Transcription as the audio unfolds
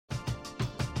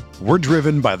We're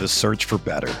driven by the search for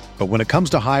better. But when it comes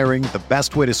to hiring, the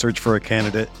best way to search for a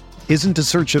candidate isn't to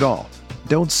search at all.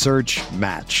 Don't search,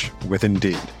 match with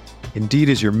Indeed. Indeed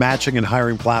is your matching and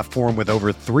hiring platform with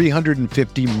over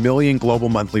 350 million global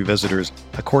monthly visitors,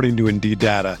 according to Indeed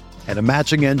data, and a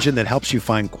matching engine that helps you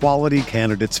find quality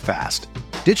candidates fast.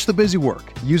 Ditch the busy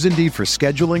work. Use Indeed for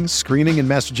scheduling, screening, and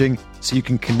messaging so you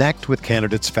can connect with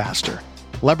candidates faster.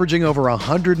 Leveraging over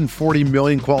 140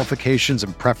 million qualifications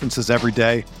and preferences every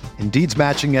day, Indeed's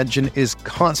matching engine is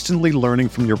constantly learning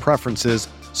from your preferences,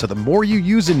 so the more you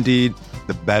use Indeed,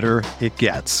 the better it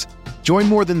gets. Join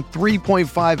more than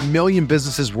 3.5 million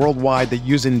businesses worldwide that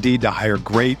use Indeed to hire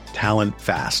great talent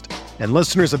fast. And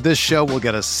listeners of this show will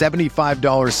get a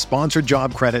 $75 sponsored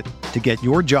job credit to get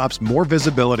your jobs more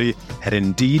visibility at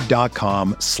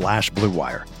Indeed.com/Blue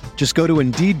Wire. Just go to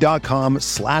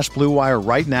Indeed.com/Blue Wire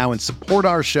right now and support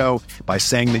our show by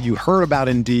saying that you heard about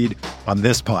Indeed on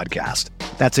this podcast.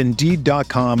 That's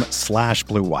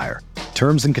Indeed.com/Blue Wire.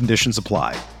 Terms and conditions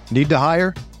apply. Need to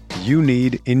hire? You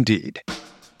need Indeed.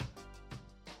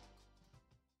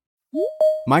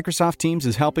 Microsoft Teams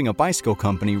is helping a bicycle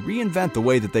company reinvent the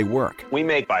way that they work. We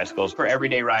make bicycles for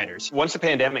everyday riders. Once the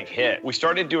pandemic hit, we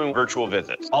started doing virtual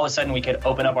visits. All of a sudden, we could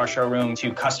open up our showroom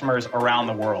to customers around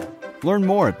the world. Learn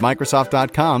more at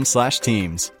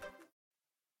Microsoft.com/Teams.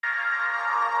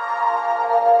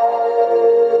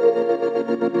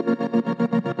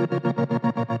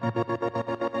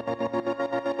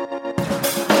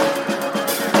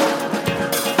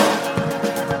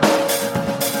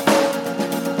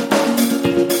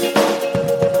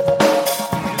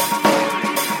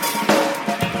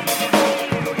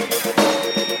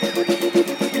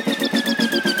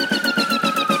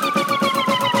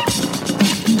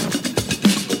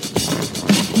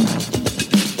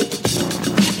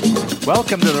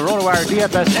 Welcome to the RotoWire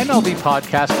DFS MLB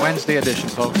Podcast Wednesday edition,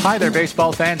 folks. Hi there,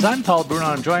 baseball fans. I'm Paul Bruno.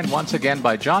 I'm joined once again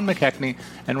by John McKechnie,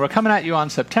 and we're coming at you on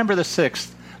September the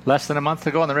 6th, less than a month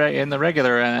to go in the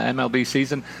regular MLB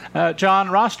season. John,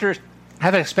 rosters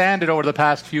have expanded over the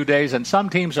past few days, and some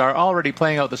teams are already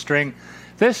playing out the string.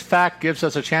 This fact gives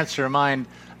us a chance to remind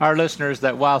our listeners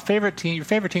that while your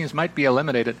favorite teams might be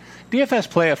eliminated, DFS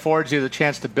Play affords you the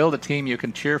chance to build a team you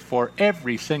can cheer for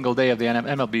every single day of the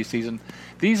MLB season.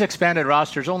 These expanded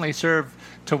rosters only serve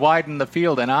to widen the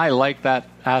field, and I like that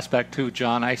aspect too,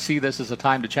 John. I see this as a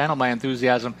time to channel my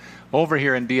enthusiasm over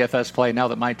here in DFS Play now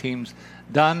that my team's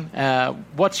done.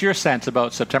 What's your sense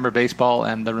about September baseball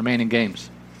and the remaining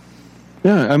games?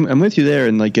 Yeah, I'm with you there.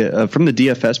 And from the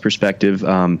DFS perspective,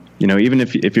 even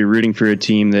if you're rooting for a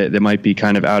team that might be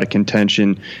kind of out of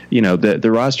contention,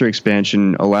 the roster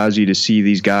expansion allows you to see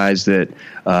these guys that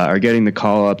are getting the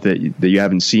call up that you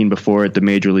haven't seen before at the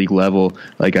major league level.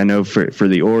 Like I know for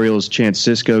the Orioles, Chance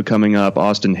Sisco coming up,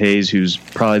 Austin Hayes, who's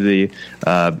probably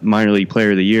the minor league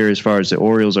player of the year as far as the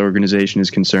Orioles organization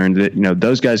is concerned. That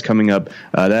those guys coming up,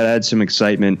 that adds some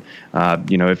excitement.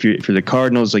 If you're for the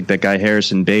Cardinals, like that guy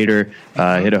Harrison Bader.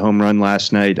 Hit a home run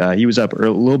last night. He was up a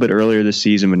little bit earlier this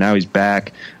season, but now he's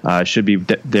back. Should be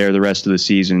there the rest of the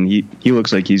season. He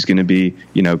looks like he's going to be,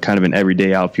 kind of an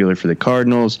everyday outfielder for the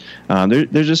Cardinals.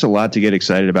 There's just a lot to get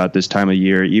excited about this time of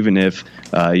year. Even if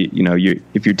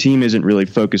if your team isn't really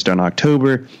focused on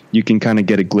October, you can kind of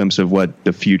get a glimpse of what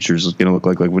the future is going to look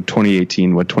like what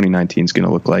 2018, what 2019 is going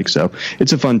to look like. So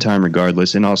it's a fun time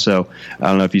regardless. And also, I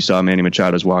don't know if you saw Manny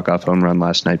Machado's walk-off home run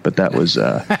last night, but that was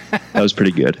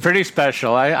pretty good. Pretty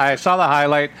special. I saw the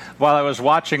highlight while I was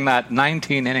watching that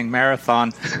 19-inning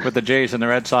marathon with the Jays and the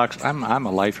Red Sox. I'm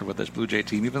a lifer with this Blue Jay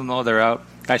team, even though they're out.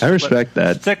 I respect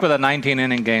that. Stick with a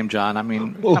 19-inning game, John. I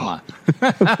mean, come on.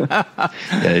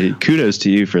 Yeah, kudos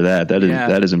to you for that.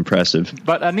 That is impressive.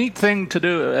 But a neat thing to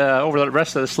do over the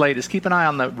rest of the slate is keep an eye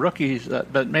on the rookies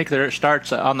that make their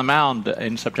starts on the mound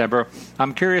in September.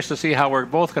 I'm curious to see how we're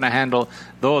both going to handle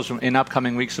those in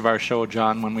upcoming weeks of our show,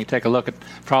 John, when we take a look at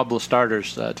probable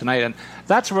starters tonight. And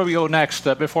that's where we go next.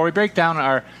 Before we break down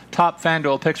our top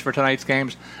FanDuel picks for tonight's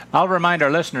games, I'll remind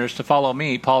our listeners to follow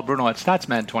me, Paul Bruno, at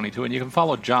Statsman22, and you can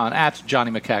follow John at Johnny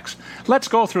McKex. Let's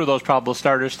go through those probable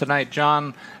starters tonight,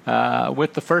 John,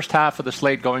 with the first half of the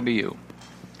slate going to you.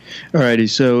 Alrighty,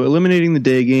 so eliminating the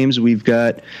day games, we've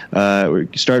got, we're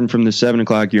starting from the 7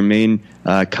 o'clock, your main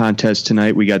contest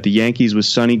tonight. We got the Yankees with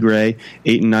Sonny Gray,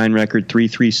 8-9 record,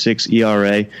 3.36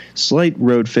 ERA. Slight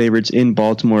road favorites in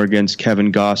Baltimore against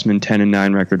Kevin Gossman,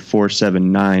 10-9 record,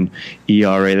 4.79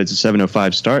 ERA. That's a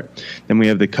 7:05 start. Then we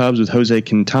have the Cubs with Jose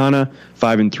Quintana,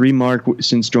 5-3 mark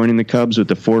since joining the Cubs with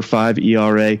the 4.5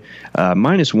 ERA.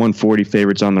 Minus 140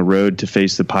 favorites on the road to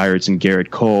face the Pirates and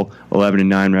Garrett Cole,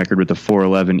 11-9 record with a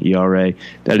 4.11 4.71 ERA.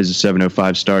 That is a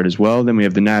 7.05 start as well. Then we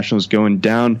have the Nationals going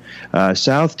down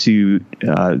south to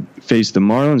face the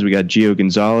Marlins. We got Gio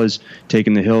Gonzalez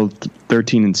taking the hill,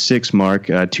 13-6 mark,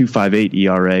 2.58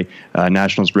 ERA.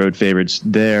 Nationals road favorites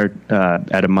there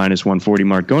at a -140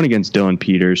 mark, going against Dylan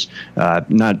Peters.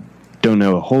 Don't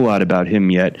know a whole lot about him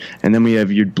yet. And then we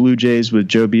have your Blue Jays with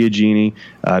Joe Biagini,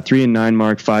 3-9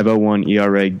 mark, 5.01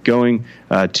 ERA, going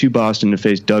to Boston to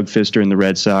face Doug Fister and the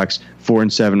Red Sox,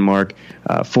 4-7 mark,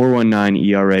 4.19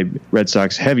 ERA. Red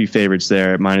Sox heavy favorites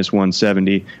there at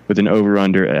 -170 with an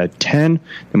over-under at 10.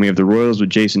 Then we have the Royals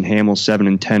with Jason Hamill,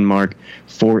 7-10 mark,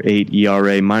 4.8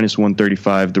 ERA,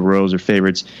 -135. The Royals are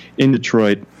favorites in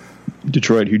Detroit,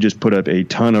 who just put up a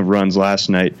ton of runs last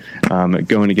night,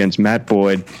 going against Matt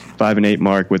Boyd, 5-8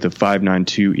 mark with a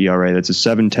 5.92 ERA. That's a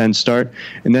 7-10 start.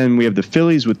 And then we have the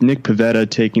Phillies with Nick Pivetta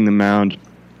taking the mound,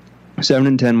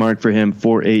 7-10 mark for him,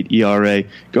 4.8 ERA,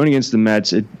 going against the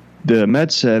Mets. The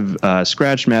Mets have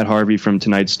scratched Matt Harvey from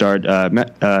tonight's start.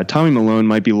 Tommy Malone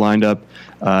might be lined up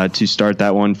to start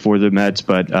that one for the Mets,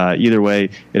 but either way,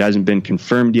 it hasn't been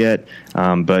confirmed yet.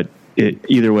 But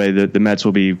either way, the Mets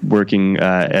will be working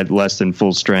at less than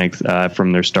full strength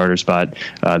from their starter spot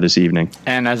this evening.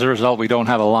 And as a result, we don't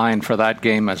have a line for that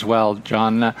game as well,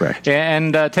 John. Correct.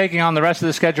 And taking on the rest of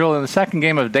the schedule in the second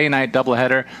game of day-night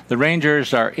doubleheader, the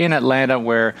Rangers are in Atlanta,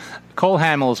 where Cole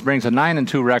Hamels brings a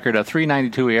 9-2 record, a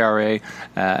 3.92 ERA,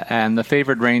 and the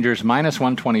favored Rangers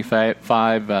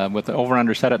 -125 with the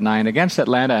over/under set at 9 against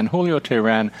Atlanta, and Julio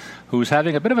Teheran, who's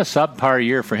having a bit of a subpar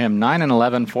year for him,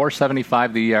 9-11,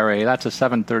 4.75 the ERA. That's a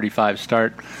 7.35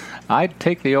 start. I'd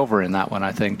take the over in that one,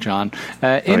 I think, John.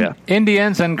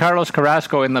 Indians and Carlos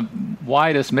Carrasco in the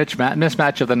widest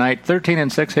mismatch of the night.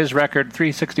 13-6, his record,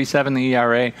 3.67 the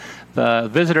ERA. The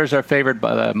visitors are favored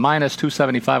by the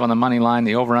 -275 on the money line.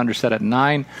 The over-under set at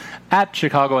 9. At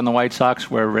Chicago and the White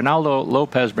Sox, where Ronaldo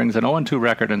Lopez brings an 0-2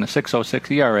 record and a 6.06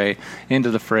 ERA into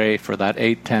the fray for that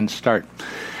 8-10 start.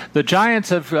 The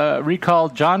Giants have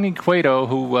recalled Johnny Cueto,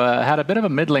 who had a bit of a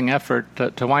middling effort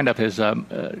to wind up his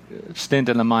stint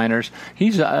in the minors.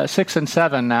 He's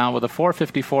 6-7 now with a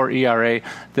 4.54 ERA.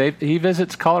 He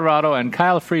visits Colorado, and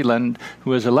Kyle Freeland,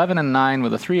 who is 11-9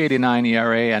 with a 3.89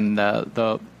 ERA, and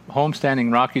the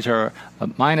homestanding Rockies are a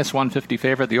 -150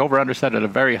 favorite. The over-under set at a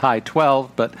very high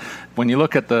 12, but when you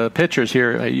look at the pitchers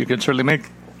here, you can certainly make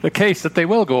the case that they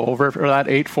will go over for that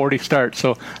 8:40 start.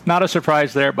 So not a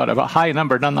surprise there, but a high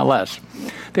number nonetheless.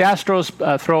 The Astros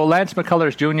throw Lance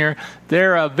McCullers Jr.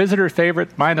 They're a visitor favorite,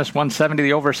 -170.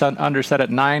 The over-under set at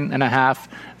 9.5.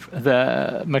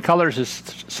 The McCullers is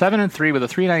 7-3 with a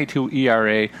 3.92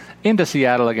 ERA into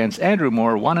Seattle against Andrew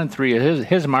Moore, 1-3 at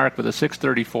his mark with a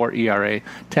 6.34 ERA,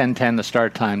 10-10 the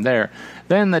start time there.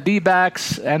 Then the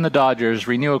D-backs and the Dodgers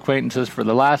renew acquaintances for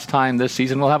the last time this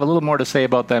season. We'll have a little more to say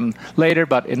about them later,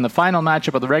 but in the final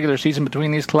matchup of the regular season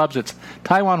between these clubs, it's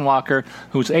Taijuan Walker,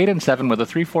 who's 8-7 with a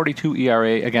 3.42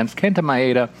 ERA against Kenta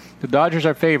Maeda. The Dodgers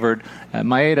are favored.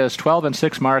 Maeda's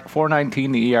 12-6 mark,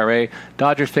 4.19 the ERA.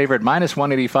 Dodgers favored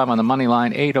 -185 on the money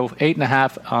line,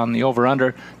 8.5 on the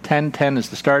over/under. 10-10 is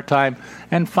the start time.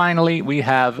 And finally, we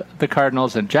have the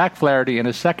Cardinals and Jack Flaherty in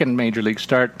his second major league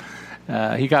start.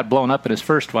 He got blown up in his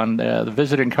first one. The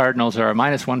visiting Cardinals are a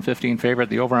 -115 favorite.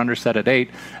 The over/under set at 8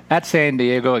 at San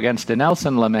Diego against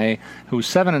Dinelson Lamet, who's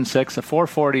 7-6. A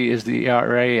 4.40 is the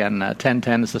ERA, and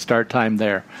 10-10 is the start time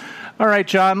there. All right,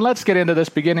 John, let's get into this,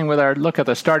 beginning with our look at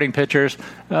the starting pitchers.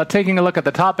 Taking a look at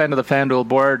the top end of the FanDuel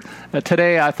board.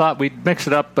 Today, I thought we'd mix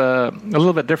it up a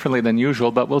little bit differently than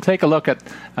usual, but we'll take a look at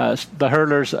the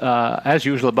hurlers, as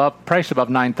usual, priced above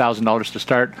 $9,000 to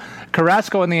start.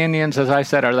 Carrasco and the Indians, as I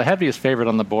said, are the heaviest favorite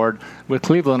on the board, with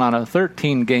Cleveland on a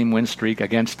 13-game win streak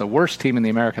against the worst team in the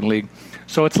American League.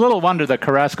 So it's little wonder that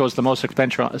Carrasco is the most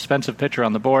expensive pitcher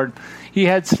on the board. He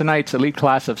heads tonight's elite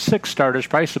class of 6 starters,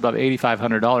 priced above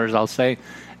 $8,500, I'll say.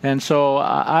 And so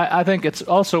I think it's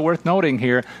also worth noting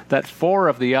here that 4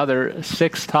 of the other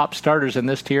 6 top starters in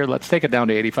this tier, let's take it down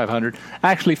to $8,500,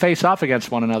 actually face off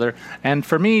against one another. And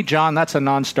for me, John, that's a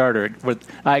non-starter.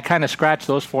 I kind of scratch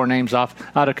those 4 names off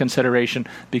out of consideration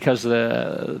because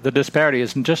the disparity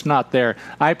is just not there.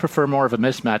 I prefer more of a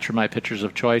mismatch for my pitchers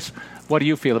of choice. What do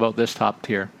you feel about this top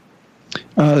tier?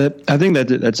 I think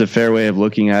that's a fair way of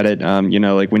looking at it.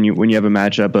 Like when you have a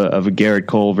matchup of a Garrett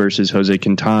Cole versus Jose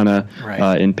Quintana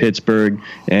in Pittsburgh,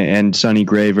 and Sonny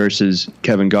Gray versus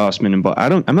Kevin Gausman,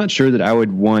 and I'm not sure that I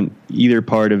would want either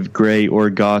part of Gray or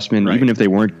Gausman, even if they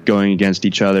weren't going against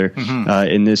each other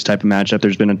in this type of matchup.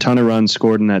 There's been a ton of runs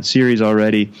scored in that series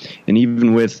already, and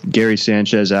even with Gary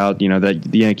Sanchez out, that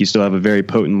the Yankees still have a very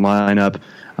potent lineup.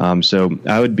 So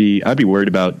I'd be worried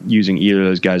about using either of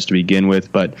those guys to begin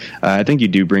with. But I think you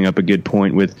do bring up a good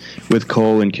point with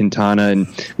Cole and Quintana. And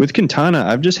with Quintana,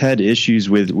 I've just had issues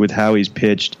with how he's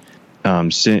pitched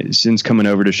since coming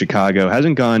over to Chicago.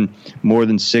 Hasn't gone more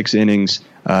than 6 innings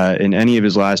in any of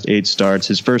his last 8 starts.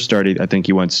 His first start, I think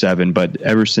he went 7, but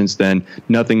ever since then,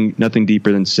 nothing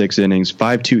deeper than 6 innings.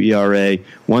 5.2 ERA,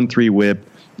 1.3 WHIP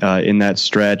in that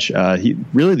stretch. He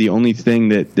really, the only thing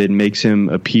that makes him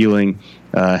appealing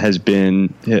has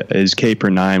been his K per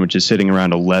 9, which is sitting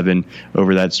around 11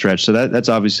 over that stretch. So that's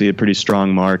obviously a pretty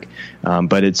strong mark,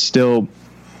 but it's still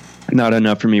not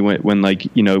enough for me when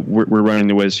we're running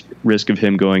the risk of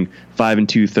him going 5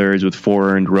 2/3 with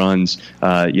 4 earned runs.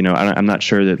 I'm not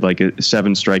sure that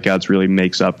 7 strikeouts really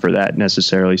makes up for that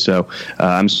necessarily. So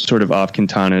I'm sort of off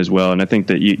Quintana as well. And I think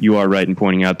that you are right in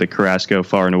pointing out that Carrasco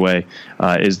far and away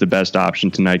is the best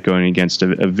option tonight going against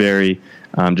a very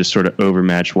just sort of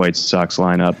overmatched White Sox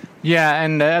lineup. Yeah,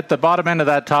 and at the bottom end of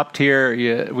that top tier,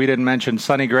 we didn't mention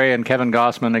Sonny Gray and Kevin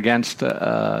Gausman against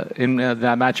in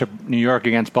that matchup, New York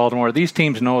against Baltimore. These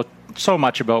teams know so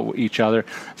much about each other.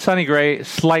 Sonny Gray,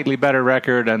 slightly better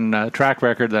record and track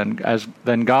record than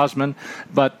Gausman,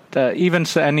 but even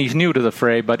so, and he's new to the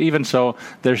fray. But even so,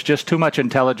 there's just too much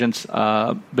intelligence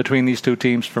between these two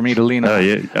teams for me to lean on.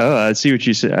 Yeah. I see what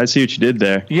you said. I see what you did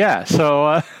there. Yeah.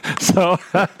 So.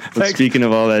 Speaking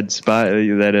of all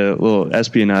that little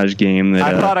espionage game, that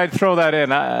I thought I'd throw that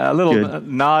in a little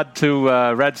nod to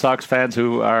Red Sox fans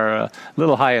who are a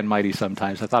little high and mighty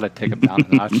sometimes. I thought I'd take them down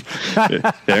a notch.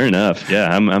 Fair enough.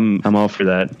 Yeah, I'm all for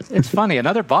that. It's funny.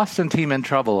 Another Boston team in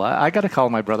trouble. I got to call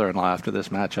my brother-in-law after this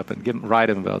matchup and ride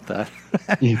him about that.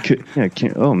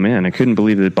 Oh man, I couldn't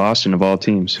believe that Boston of all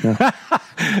teams. Yeah.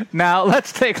 Now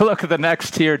let's take a look at the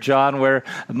next tier, John, where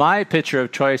my pitcher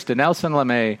of choice, Dinelson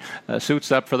Lamet,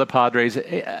 suits up for the Padres.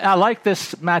 I like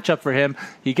this matchup for him.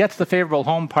 He gets the favorable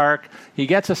home park. He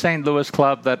gets a St. Louis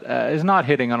club that is not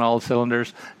hitting on all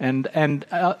cylinders, and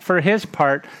for his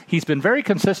part, he's been very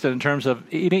consistent in terms of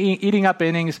eating up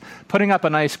innings, putting up a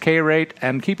nice K rate,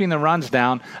 and keeping the runs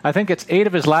down. I think it's 8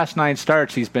 of his last 9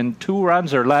 starts. He's been 2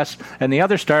 runs or less, and the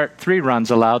other start 3 runs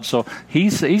allowed. So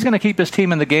he's going to keep his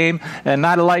team in the game, and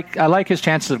I like his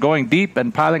chances of going deep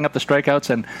and piling up the strikeouts.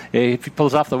 And if he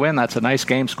pulls off the win, that's a nice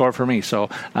game score for me. So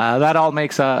that all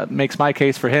makes my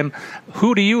case for him.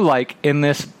 Who do you like in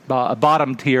this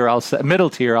bottom tier, middle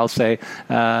tier,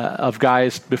 of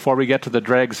guys before we get to the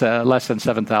dregs less than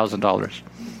 $7,000?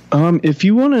 If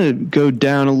you want to go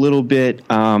down a little bit,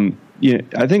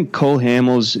 I think Cole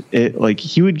Hamels,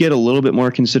 he would get a little bit more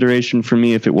consideration for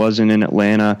me if it wasn't in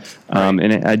Atlanta. Right.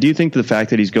 And I do think the fact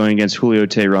that he's going against Julio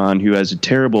Teheran, who has a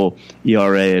terrible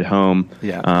ERA at home,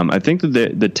 I think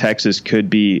that the Texas could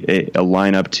be a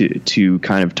lineup to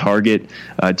kind of target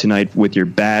tonight with your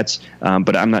bats.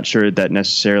 But I'm not sure that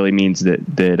necessarily means that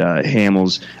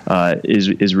Hamels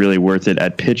is really worth it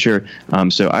at pitcher.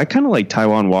 So I kind of like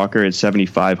Taijuan Walker at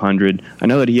 7,500. I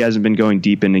know that he hasn't been going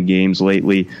deep into games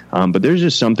lately. But there's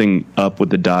just something up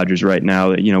with the Dodgers right now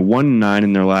that, 1-9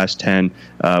 in their last 10,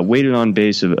 weighted on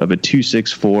base of a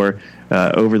 2.64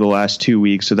 over the last 2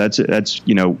 weeks. So that's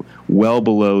well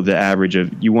below the average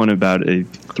of, you want about a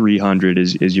 300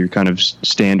 is your kind of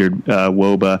standard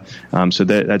WOBA. So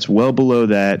that's well below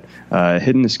that,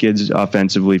 hitting the skids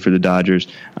offensively for the Dodgers.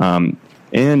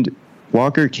 And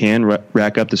Walker can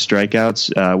rack up the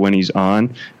strikeouts when he's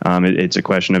on. It's a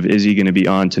question of, is he going to be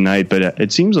on tonight? But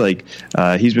it seems like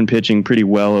he's been pitching pretty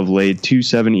well of late.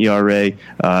 2.7 ERA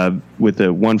with a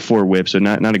 1.4 WHIP, so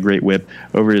not a great WHIP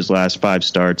over his last 5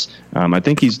 starts. I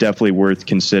think he's definitely worth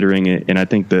considering it, and I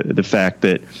think the fact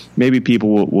that maybe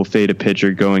people will fade a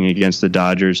pitcher going against the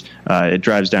Dodgers, it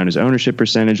drives down his ownership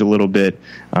percentage a little bit,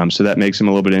 so that makes him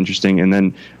a little bit interesting. And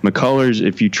then McCullers,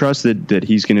 if you trust that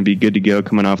he's going to be good to go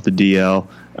coming off the DL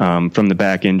from the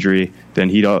back injury, then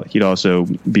he'd also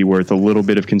be worth a little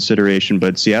bit of consideration.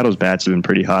 But Seattle's bats have been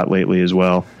pretty hot lately as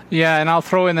well. Yeah, and I'll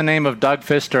throw in the name of Doug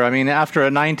Fister. I mean, after a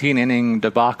 19-inning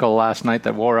debacle last night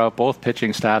that wore out both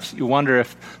pitching staffs, you wonder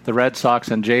if the Red Sox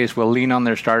and Jays will lean on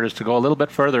their starters to go a little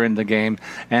bit further in the game.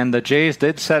 And the Jays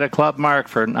did set a club mark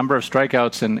for a number of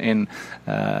strikeouts in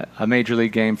a Major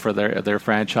League game for their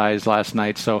franchise last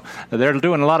night. So they're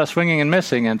doing a lot of swinging and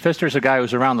missing, and Fister's a guy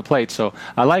who's around the plate. So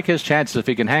I like his chances if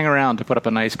he can hang around to put up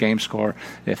a nice game score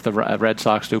if the Red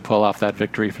Sox do pull off that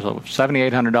victory. So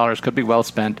 $7,800 could be well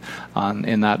spent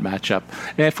in that matchup.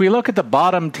 If we look at the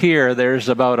bottom tier, there's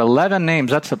about 11 names.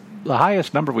 That's the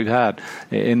highest number we've had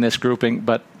in this grouping,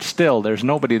 but still, there's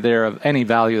nobody there of any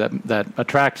value that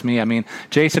attracts me. I mean,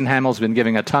 Jason Hamill's been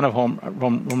giving a ton of home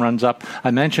runs up.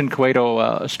 I mentioned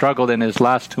Cueto struggled in his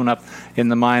last tune-up in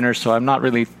the minors, so I'm not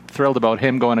really thrilled about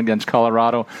him going against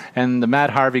Colorado. And the Matt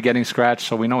Harvey getting scratched,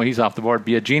 so we know he's off the board.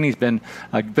 Biagini's been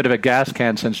a bit of a gas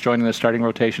can since joining the starting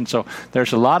rotation. So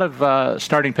there's a lot of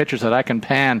starting pitchers that I can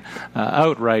pan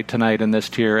outright tonight in this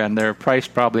tier, and they're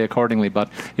priced probably accordingly. But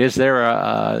is there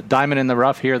a diamond in the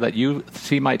rough here that you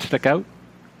see might stick out?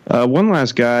 One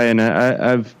last guy, and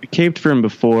I've caved for him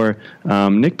before.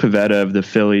 Nick Pivetta of the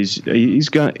Phillies. He's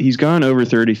gone over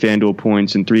 30 FanDuel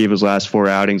points in 3 of his last 4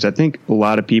 outings. I think a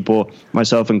lot of people,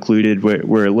 myself included,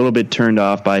 were a little bit turned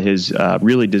off by his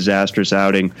really disastrous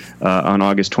outing on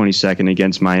August 22nd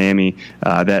against Miami.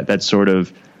 That sort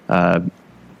of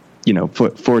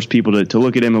forced people to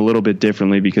look at him a little bit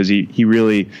differently, because he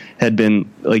really had been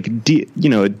like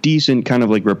a decent kind of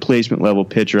like replacement level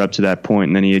pitcher up to that point,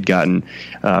 and then he had gotten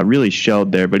really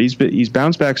shelled there. But he's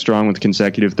bounced back strong with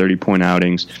consecutive 30-point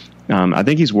outings. I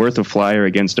think he's worth a flyer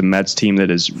against a Mets team that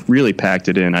has really packed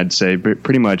it in, I'd say,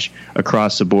 pretty much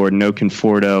across the board. No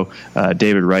Conforto.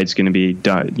 David Wright's going to be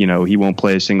done. He won't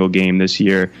play a single game this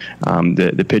year.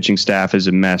 The pitching staff is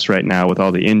a mess right now with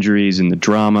all the injuries and the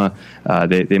drama.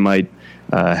 They might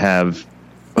have,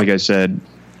 like I said,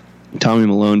 Tommy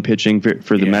Malone pitching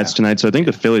for the Mets tonight. So I think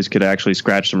the Phillies could actually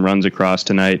scratch some runs across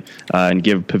tonight and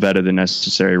give Pivetta the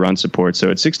necessary run support. So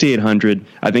at 6,800,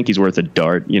 I think he's worth a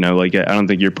dart. I don't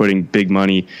think you're putting big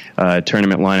money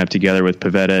tournament lineup together with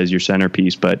Pivetta as your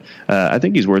centerpiece, but I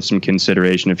think he's worth some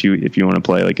consideration if you want to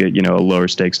play like a lower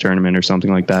stakes tournament or something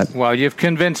like that. Well, you've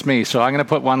convinced me, so I'm going to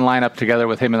put one lineup together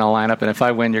with him in the lineup, and if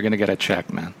I win, you're going to get a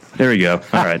check, man. There we go.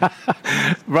 All right.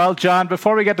 Well, John,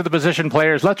 before we get to the position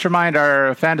players, let's remind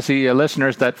our fantasy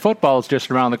listeners that football's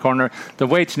just around the corner. The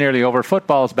wait's nearly over.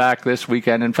 Football's back this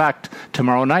weekend. In fact,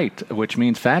 tomorrow night, which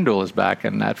means FanDuel is back.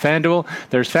 And at FanDuel,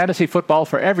 there's fantasy football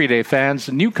for everyday fans.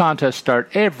 New contests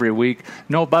start every week.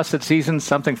 No busted seasons,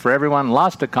 something for everyone.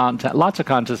 Lots of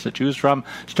contests to choose from,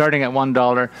 starting at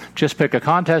 $1. Just pick a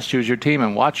contest, choose your team,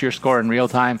 and watch your score in real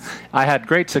time. I had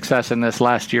great success in this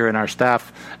last year in our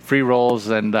staff free rolls,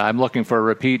 and I'm looking for a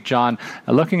repeat, John.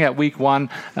 Looking at week 1,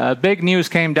 big news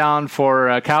came down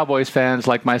for Cowboys fans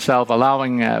like myself,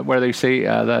 allowing where they say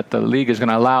that the league is going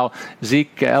to allow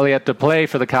Zeke Elliott to play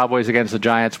for the Cowboys against the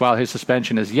Giants while his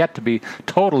suspension is yet to be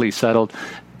totally settled.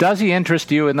 Does he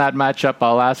interest you in that matchup?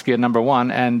 I'll ask you, number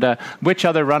one. And which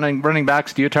other running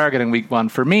backs do you target in week 1?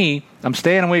 For me, I'm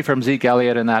staying away from Zeke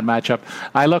Elliott in that matchup.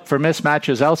 I look for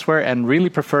mismatches elsewhere and really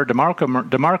prefer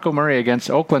DeMarco Murray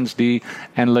against Oakland's D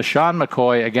and LaShawn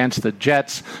McCoy against the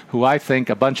Jets, who I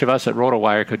think a bunch of us at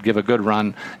RotoWire could give a good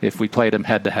run if we played him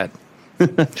head-to-head.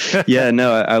 Yeah,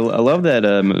 no, I love that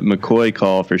McCoy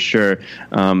call for sure.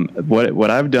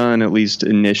 What I've done, at least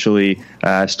initially,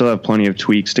 I still have plenty of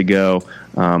tweaks to go.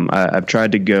 I've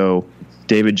tried to go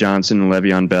David Johnson and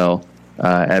Le'Veon Bell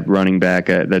at running back.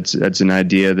 That's an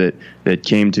idea that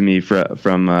came to me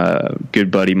from good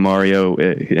buddy Mario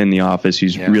in the office.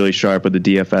 He's really sharp with the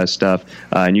DFS stuff,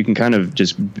 and you can kind of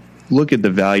just look at the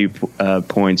value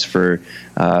points for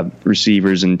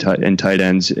receivers and tight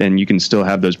ends, and you can still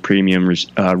have those premium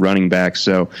running backs.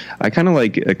 So I kind of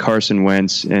like a Carson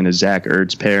Wentz and a Zach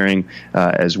Ertz pairing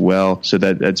as well. So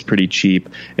that's pretty cheap.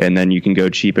 And then you can go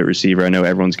cheap at receiver. I know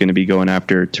everyone's going to be going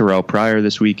after Terrell Pryor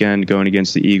this weekend, going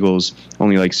against the Eagles,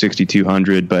 only like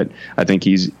 6,200. But I think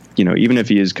he's, even if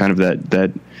he is kind of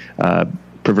that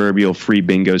proverbial free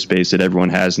bingo space that everyone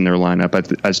has in their lineup,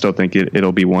 I still think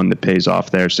it'll be one that pays off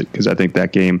there, because I think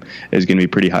that game is going to be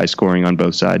pretty high scoring on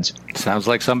both sides. Sounds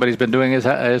like somebody's been doing his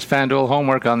FanDuel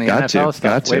homework on the NFL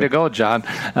stuff. Way to go, John.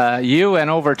 You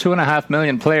and over 2.5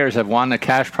 million players have won a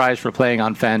cash prize for playing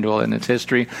on FanDuel in its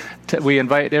history. We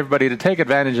invite everybody to take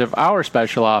advantage of our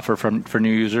special offer for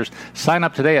new users. Sign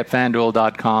up today at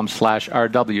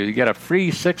FanDuel.com/RW. You get a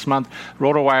free 6-month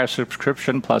RotoWire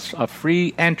subscription plus a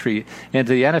free entry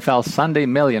into the NFL Sunday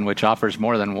Million, which offers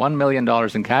more than $1 million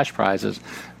in cash prizes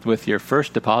with your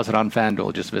first deposit on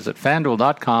FanDuel. Just visit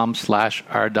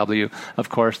FanDuel.com/RW. Of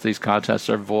course, these contests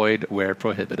are void where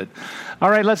prohibited. All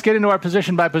right, let's get into our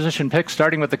position-by-position picks,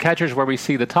 starting with the catchers, where we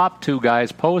see the top 2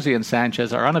 guys, Posey and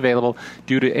Sanchez, are unavailable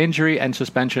due to injury and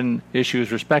suspension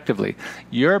issues, respectively.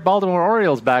 Your Baltimore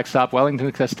Orioles backstop,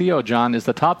 Wellington Castillo, John, is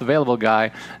the top available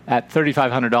guy at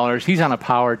 $3,500. He's on a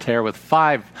power tear with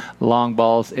 5 long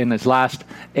balls in his last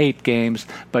 8 games,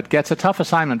 but gets a tough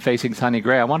assignment facing Sonny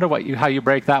Gray. I wonder how you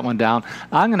break that one down.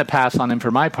 I'm going to pass on him for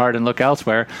my part and look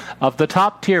elsewhere. Of the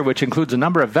top tier, which includes a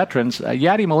number of veterans,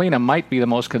 Yadi Molina might be the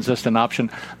most consistent option,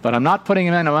 but I'm not putting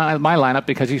him in my lineup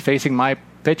because he's facing my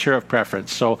pitcher of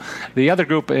preference. So the other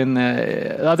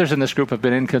others in this group have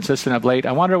been inconsistent of late.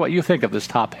 I wonder what you think of this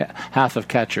top half of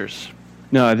catchers.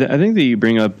 No, I think that you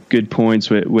bring up good points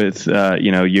with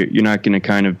you're not going to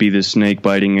kind of be the snake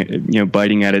biting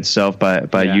at itself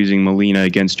by using Molina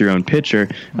against your own pitcher.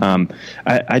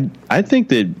 I think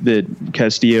that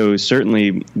Castillo is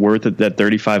certainly worth that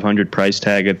 $3,500 price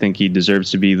tag. I think he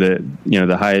deserves to be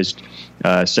the highest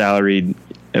salaried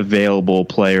available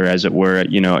player, as it were.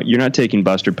 You're not taking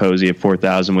Buster Posey at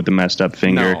 $4,000 with a messed up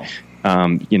finger. No.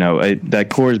 That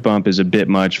Coors bump is a bit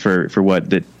much for what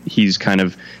that he's kind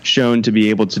of shown to be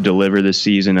able to deliver this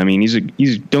season. I mean,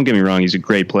 he's don't get me wrong, he's a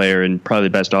great player and probably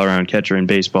the best all around catcher in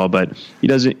baseball, but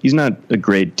he's not a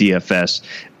great DFS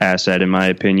asset in my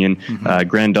opinion.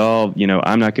 Grandal,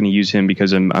 I'm not going to use him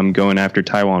because I'm going after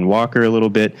Taijuan Walker a little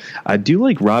bit. I do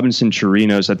like Robinson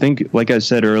Chirinos. I think, like I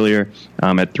said earlier,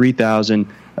 at 3,000,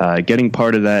 getting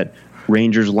part of that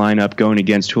Rangers lineup going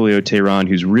against Julio Teheran,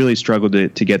 who's really struggled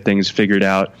to get things figured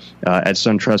out at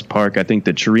SunTrust Park. I think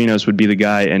that Chirinos would be the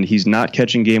guy, and he's not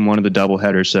catching game one of the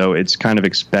doubleheader, so it's kind of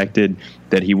expected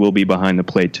that he will be behind the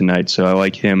plate tonight. So I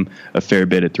like him a fair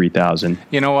bit at 3,000.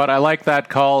 You know what? I like that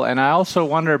call, and I also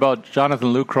wonder about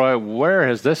Jonathan Lucroy. Where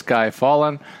has this guy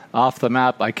fallen off the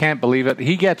map? I can't believe it.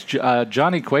 He gets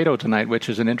Johnny Cueto tonight, which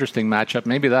is an interesting matchup.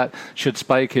 Maybe that should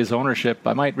spike his ownership.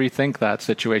 I might rethink that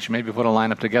situation, maybe put a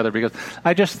lineup together, because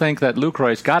I just think that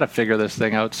Lucroy's got to figure this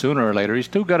thing out sooner or later. He's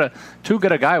too good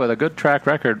a guy with a good track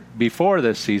record before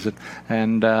this season,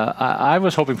 and I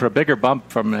was hoping for a bigger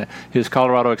bump from his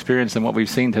Colorado experience than what we've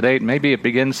seen to date. Maybe it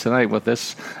begins tonight with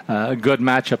this good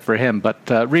matchup for him.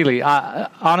 But really,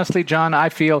 honestly, John, I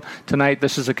feel tonight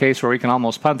this is a case where we can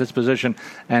almost punt this position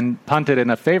and punt it in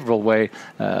a favorable way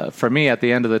for me at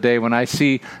the end of the day, when I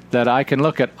see that I can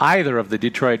look at either of the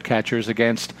Detroit catchers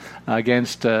against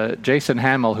Jason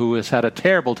Hamill, who has had a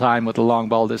terrible time with the long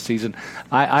ball this season.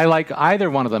 I like either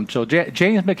one of them. So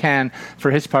James McCann, for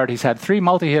his part, he's had 3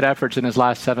 multi-hit efforts in his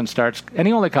last 7 starts, and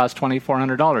he only cost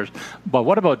 $2,400. But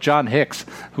what about John Hicks,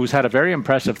 who's had a very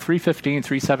impressive 315,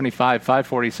 375,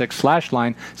 546 slash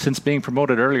line since being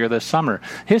promoted earlier this summer?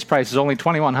 His price is only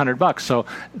 $2,100. So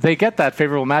they get that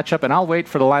favorable matchup, and I'll wait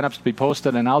for the lineups to be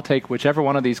posted, and I'll take whichever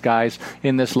one of these guys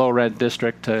in this low rent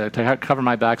district to cover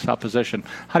my backstop position.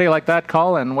 How do you like that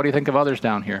call, and what do you think of others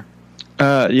down here?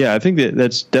 I think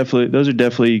those are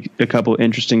definitely a couple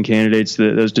interesting candidates.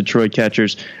 Those Detroit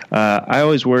catchers. I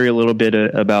always worry a little bit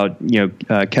about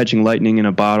catching lightning in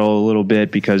a bottle a little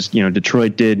bit, because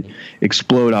Detroit did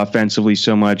explode offensively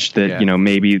so much that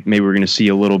maybe we're going to see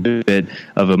a little bit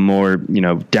of a more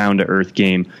down to earth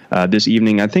game this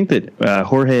evening. I think that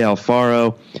Jorge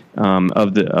Alfaro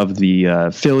of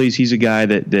the Phillies, he's a guy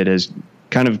that has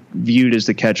kind of viewed as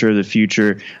the catcher of the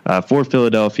future for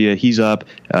Philadelphia. He's up,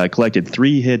 collected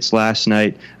 3 hits last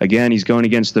night. Again, he's going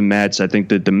against the Mets. I think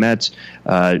that the Mets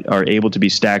are able to be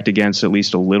stacked against at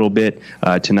least a little bit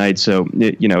tonight. So,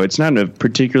 it's not a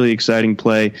particularly exciting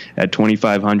play at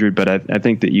 2,500, but I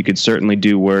think that you could certainly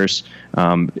do worse,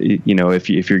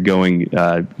 if you're going,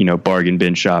 bargain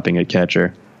bin shopping at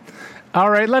catcher. All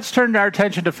right, let's turn our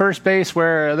attention to first base,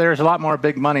 where there's a lot more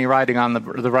big money riding on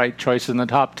the right choice in the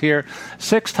top tier.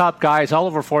 6 top guys, all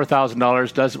over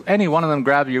 $4,000. Does any one of them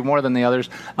grab you more than the others?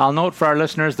 I'll note for our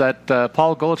listeners that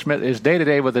Paul Goldschmidt is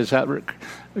day-to-day with his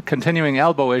continuing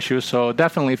elbow issues, so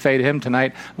definitely fade him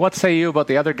tonight. What say you about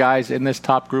the other guys in this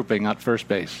top grouping at first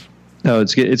base? No,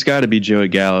 it's got to be Joey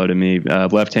Gallo to me.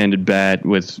 Left-handed bat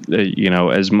with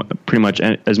pretty much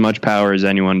as much power as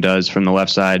anyone does from the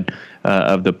left side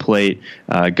of the plate,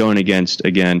 going against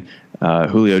again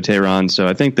Julio Teheran. So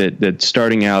I think that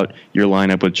starting out your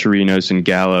lineup with Chirinos and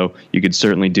Gallo, you could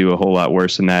certainly do a whole lot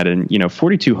worse than that. And,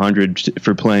 $4,200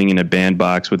 for playing in a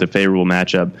bandbox with a favorable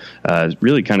matchup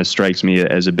really kind of strikes me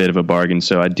as a bit of a bargain.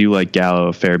 So I do like Gallo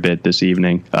a fair bit this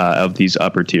evening of these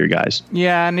upper tier guys.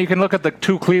 Yeah, and you can look at the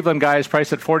 2 Cleveland guys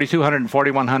priced at $4,200 and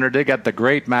 $4,100. They got the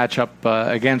great matchup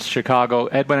against Chicago.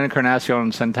 Edwin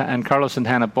Encarnacion and Carlos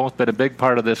Santana both been a big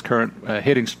part of this current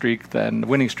hitting streak and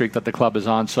winning streak that the club is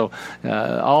on. So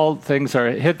all things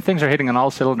are hitting on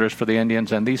all cylinders for the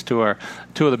Indians, and these two are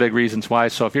 2 of the big reasons why.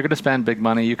 So if you're going to spend big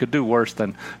money, you could do worse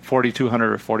than $4,200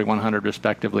 or $4,100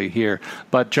 respectively here.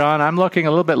 But John, I'm looking a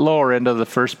little bit lower into the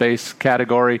first base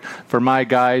category for my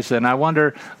guys, and I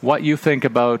wonder what you think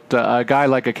about a guy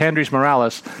like a Kendrys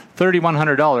Morales.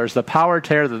 $3,100. The power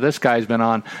tear that this guy's been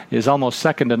on is almost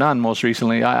second to none most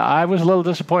recently. I was a little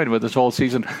disappointed with this whole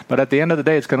season, but at the end of the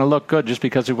day, it's going to look good just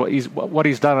because of what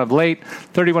he's done of late.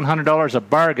 $3,100, a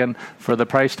bargain for the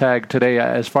price tag today,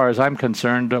 as far as I'm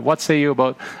concerned. What say you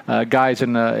about guys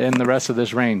in the rest of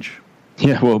this range?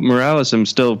 Yeah, well, Morales, I'm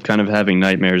still kind of having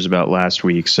nightmares about last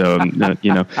week. So, I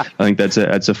think that's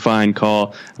a fine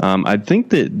call. I think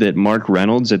that Mark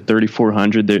Reynolds at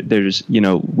 3,400, there's,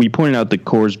 we pointed out the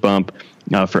Coors bump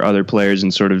for other players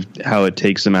and sort of how it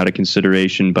takes them out of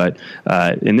consideration. But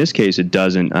in this case, it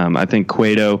doesn't. I think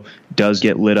Cueto does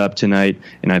get lit up tonight,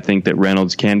 and I think that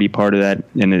Reynolds can be part of that.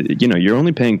 And, you're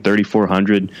only paying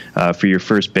 $3,400 for your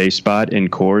first base spot in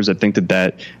Coors. I think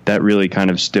that really kind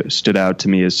of stood out to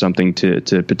me as something to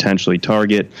potentially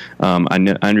target.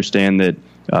 I understand that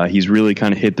he's really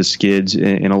kind of hit the skids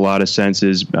in a lot of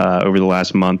senses over the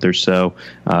last month or so.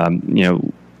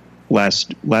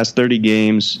 Last 30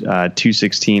 games,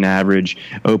 216 average,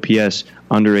 OPS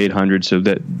under 800. So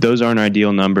those aren't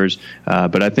ideal numbers.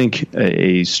 But I think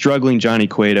a struggling Johnny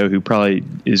Cueto, who probably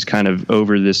is kind of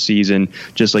over this season,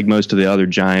 just like most of the other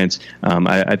Giants,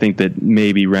 I think that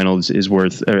maybe Reynolds is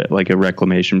worth like a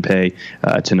reclamation pay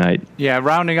tonight. Yeah,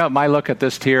 rounding up my look at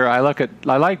this tier, I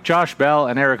like Josh Bell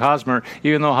and Eric Hosmer.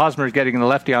 Even though Hosmer is getting the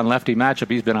lefty-on-lefty matchup,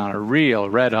 he's been on a real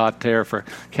red-hot tear for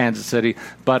Kansas City.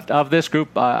 But of this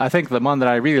group, I think the one that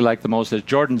I really like the most is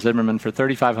Jordan Zimmerman for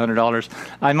 $3,500.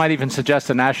 I might even suggest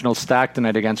a national stack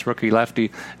tonight against rookie lefty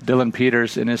Dylan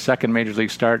Peters in his second major league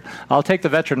start. I'll take the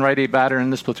veteran righty batter in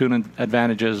this platoon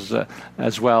advantages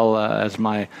as well as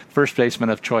my first baseman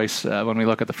of choice when we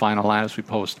look at the final line as we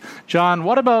post. John,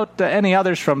 what about any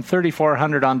others from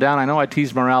 3,400 on down? I know I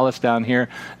teased Morales down here.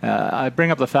 I bring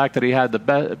up the fact that he had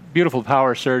the beautiful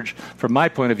power surge from my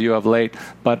point of view of late,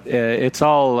 but it's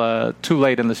all too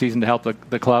late in the season to help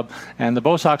the club. And the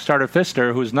Bo Sox starter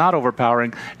Pfister, who's not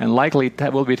overpowering and likely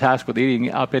will be tasked with eating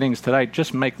up innings tonight,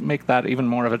 just make that even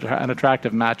more of an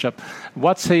attractive matchup.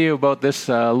 What say you about this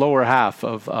lower half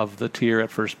of the tier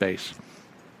at first base?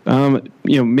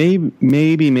 Maybe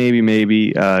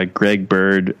Greg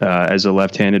Bird as a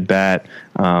left-handed bat.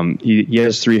 He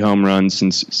has 3 home runs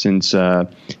since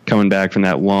coming back from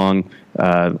that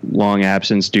long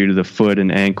absence due to the foot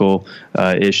and ankle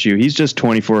issue. He's just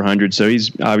 2,400, so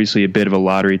he's obviously a bit of a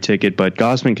lottery ticket, but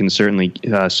Gausman can certainly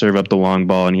serve up the long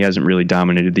ball, and he hasn't really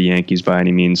dominated the Yankees by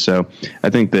any means. So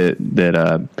I think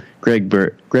that Greg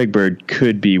Bird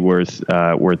could be worth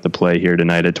the play here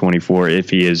tonight at 24 if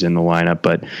he is in the lineup,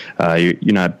 but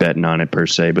you're not betting on it per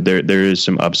se, but there is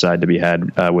some upside to be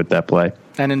had with that play.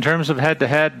 And in terms of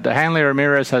head-to-head, Hanley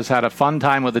Ramirez has had a fun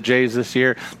time with the Jays this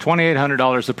year.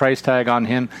 $2,800 the price tag on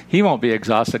him. He won't be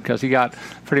exhausted because he got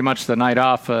pretty much the night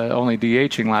off, only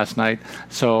DHing last night.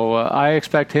 So I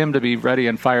expect him to be ready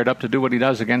and fired up to do what he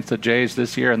does against the Jays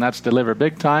this year, and that's deliver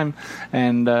big time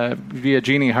and be a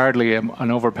Genie hardly an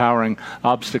overpowering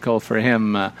obstacle for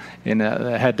him in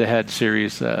a head-to-head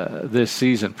series this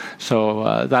season.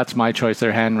 So that's my choice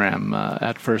there, Hanram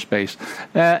at first base.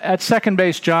 At second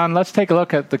base, John, let's take a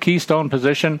look at the keystone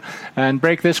position and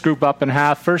break this group up in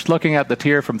half. First, looking at the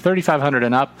tier from 3,500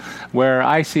 and up, where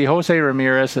I see Jose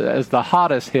Ramirez as the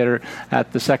hottest hitter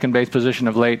at the second base position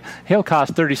of late. He'll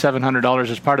cost $3,700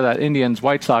 as part of that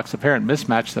Indians-White Sox apparent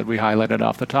mismatch that we highlighted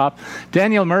off the top.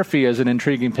 Daniel Murphy is an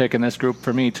intriguing pick in this group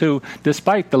for me, too,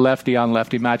 despite the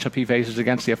lefty-on-lefty matchup he faces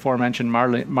against the aforementioned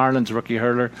Marlins rookie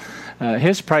hurler.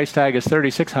 His price tag is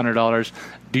 $3,600.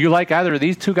 Do you like either of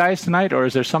these two guys tonight, or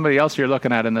is there somebody else you're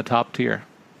looking at in the top tier?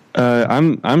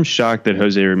 I'm shocked that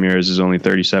Jose Ramirez is only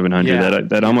 3,700. Yeah.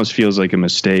 That almost feels like a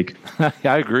mistake. Yeah,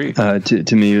 I agree.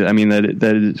 To me, I mean that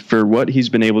is, for what he's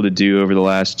been able to do over the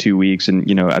last 2 weeks,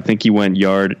 and I think he went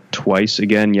yard twice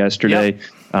again yesterday.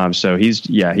 Yep. So he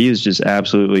is just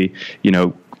absolutely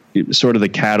sort of the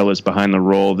catalyst behind the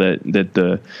role that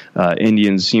the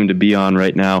Indians seem to be on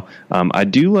right now. I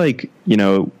do like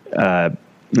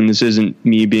and this isn't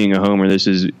me being a homer, this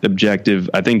is objective.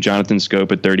 I think Jonathan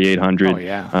Scope at 3,800. Oh,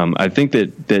 yeah. I think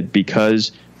that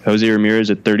because Jose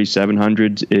Ramirez at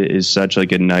 3,700 is such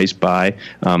like a nice buy.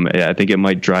 I think it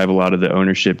might drive a lot of the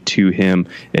ownership to him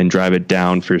and drive it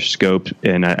down for Scope.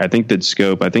 And I think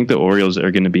the Orioles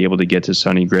are going to be able to get to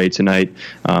Sonny Gray tonight,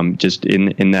 just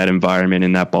in that environment,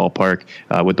 in that ballpark,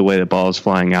 with the way the ball is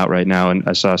flying out right now. And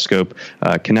I saw Scope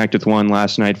connect with one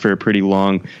last night for a pretty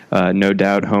long, no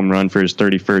doubt, home run for his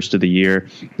 31st of the year.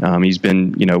 He's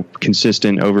been,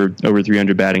 consistent over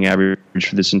 300 batting average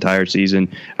for this entire season.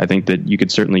 I think that you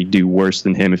could certainly do worse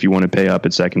than him if you want to pay up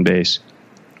at second base.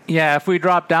 Yeah, if we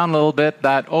drop down a little bit,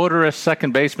 that odorous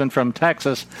second baseman from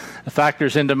Texas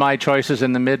factors into my choices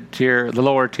in the mid-tier, the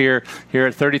lower tier here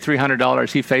at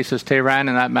 $3,300. He faces Tehran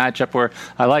in that matchup where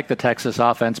I like the Texas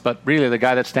offense, but really the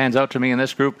guy that stands out to me in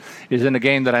this group is in a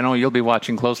game that I know you'll be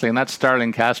watching closely, and that's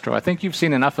Starling Castro. I think you've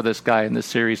seen enough of this guy in this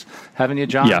series, haven't you,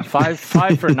 John? Yeah. Five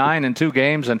for 9 in 2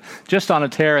 games, and just on a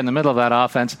tear in the middle of that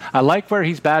offense. I like where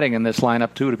he's batting in this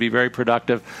lineup, too, to be very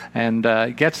productive, and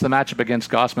gets the matchup against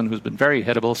Gossman, who's been very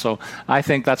hittable. So I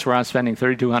think that's where I'm spending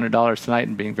 $3,200 tonight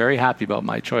and being very happy about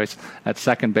my choice at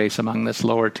second base among this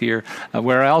lower tier,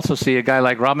 where I also see a guy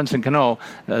like Robinson Cano.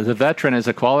 The veteran is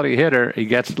a quality hitter. He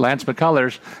gets Lance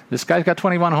McCullers. This guy's got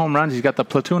 21 home runs. He's got the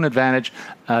platoon advantage.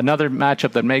 Another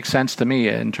matchup that makes sense to me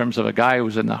in terms of a guy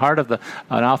who's in the heart of an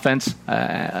offensive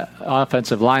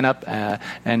lineup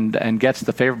and gets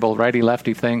the favorable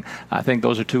righty-lefty thing. I think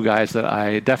those are 2 guys that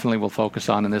I definitely will focus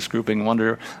on in this grouping.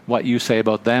 Wonder what you say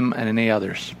about them and any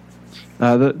others.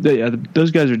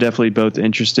 Those guys are definitely both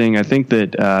interesting. I think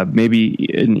that maybe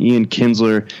an Ian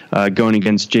Kinsler going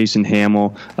against Jason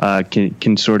Hamill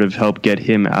can sort of help get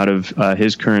him out of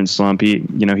his current slump.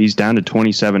 He's down to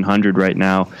 2,700 right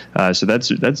now, so that's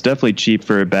definitely cheap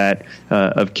for a bat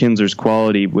of Kinsler's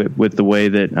quality with the way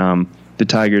that the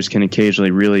Tigers can occasionally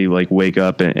really wake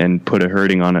up and put a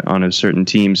hurting on a certain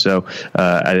team. So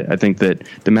I think that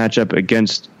the matchup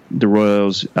against the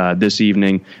Royals this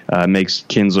evening makes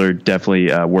Kinsler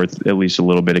definitely worth at least a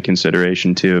little bit of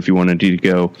consideration too, if you wanted to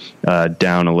go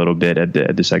down a little bit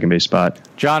at the second base spot.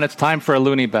 John, it's time for a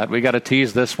loony bet. We got to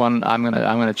tease this one. I'm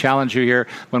gonna challenge you here.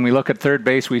 When we look at third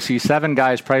base, we see 7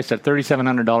 guys priced at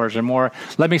 $3,700 or more.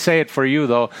 Let me say it for you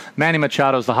though. Manny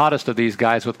Machado is the hottest of these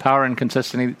guys with power and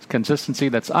consistency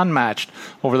that's unmatched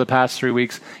over the past 3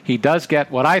 weeks. He does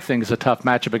get what I think is a tough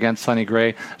matchup against Sonny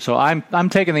Gray. So I'm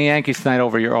taking the Yankees tonight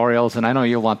over your Orioles, and I know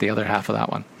you'll want the other half of that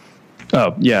one.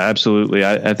 Oh, yeah, absolutely.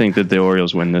 I think that the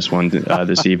Orioles win this one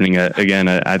this evening. Again,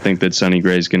 I think that Sonny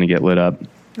Gray is going to get lit up.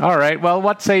 All right. Well,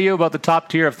 what say you about the top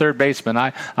tier of third baseman?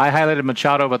 I highlighted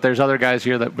Machado, but there's other guys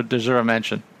here that would deserve a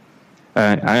mention.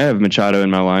 I have Machado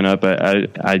in my lineup.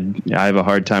 I have a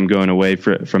hard time going away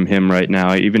from him right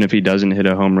now. Even if he doesn't hit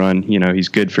a home run, he's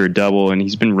good for a double, and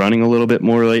he's been running a little bit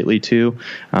more lately too.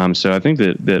 So I think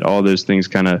that all those things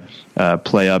kind of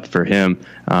play up for him.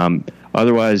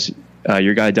 Otherwise,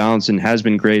 your guy Donaldson has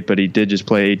been great, but he did just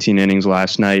play 18 innings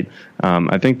last night.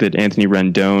 I think that Anthony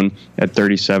Rendon at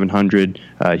 3,700,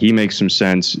 he makes some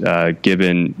sense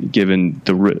given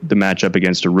the matchup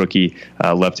against a rookie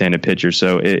left-handed pitcher.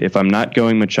 So if I'm not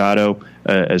going Machado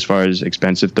as far as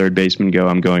expensive third baseman go,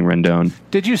 I'm going Rendon.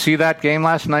 Did you see that game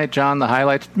last night, John? The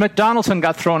highlights. McDonaldson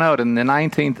got thrown out in the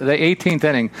 18th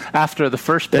inning after the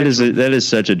first pitch. That is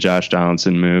such a Josh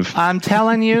Donaldson move. I'm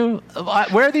telling you,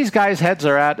 where these guys' heads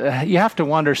are at, you have to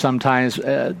wonder sometimes.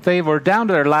 They were down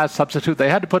to their last substitute. They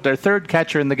had to put their third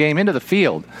catcher in the game into the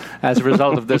field as a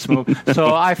result of this move.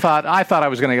 So I thought I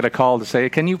was going to get a call to say,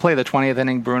 can you play the 20th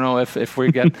inning, Bruno,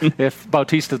 if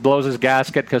Bautista blows his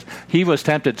gasket? Because he was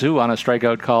tempted too on a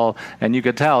strikeout call, and you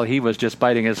could tell he was just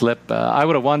biting his lip. I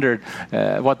would have wondered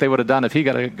what they would have done if he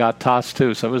got tossed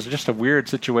too. So it was just a weird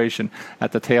situation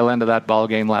at the tail end of that ball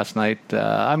game last night.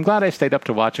 I'm glad I stayed up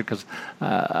to watch it because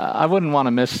I wouldn't want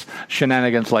to miss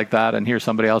shenanigans like that and hear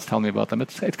somebody else tell me about them.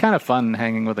 It's kind of fun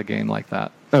hanging with a game like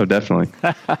that. Oh, definitely.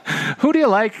 Who do you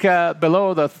like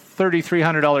below the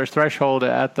 $3,300 threshold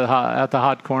at the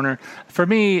hot corner? For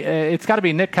me, it's got to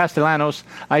be Nick Castellanos.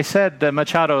 I said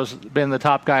Machado's been the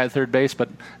top guy at third base, but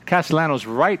Castellanos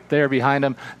right there behind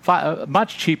him,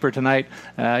 much cheaper tonight.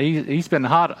 He's been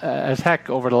hot as heck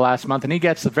over the last month, and he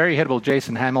gets the very hittable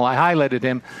Jason Hamill. I highlighted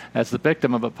him as the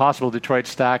victim of a possible Detroit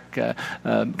stack.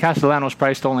 Castellanos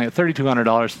priced only at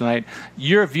 $3,200 tonight.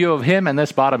 Your view of him and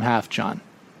this bottom half, John?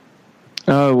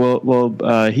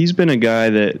 He's been a guy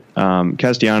that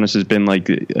Castellanos has been like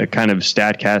a kind of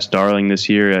StatCast darling this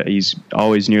year. He's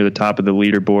always near the top of the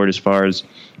leaderboard as far as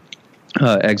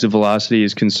exit velocity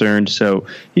is concerned. So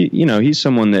he's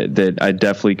someone that I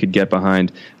definitely could get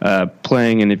behind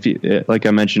playing. And if you, like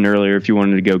I mentioned earlier, if you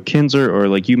wanted to go Kinsler, or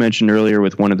like you mentioned earlier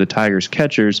with one of the Tigers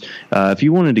catchers, if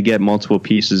you wanted to get multiple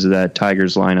pieces of that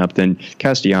Tigers lineup, then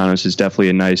Castellanos is definitely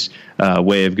a nice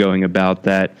way of going about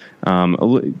that.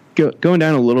 Going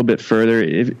down a little bit further,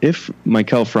 if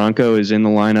Maikel Franco is in the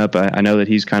lineup, I know that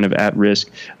he's kind of at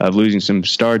risk of losing some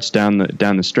starts down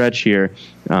the stretch here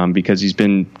because he's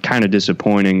been kind of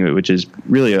disappointing, which is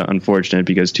really unfortunate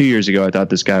because 2 years ago I thought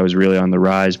this guy was really on the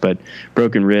rise, but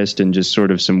broken wrist and just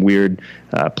sort of some weird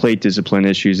plate discipline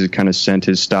issues has kind of sent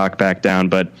his stock back down.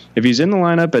 But if he's in the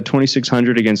lineup at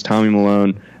 2,600 against Tommy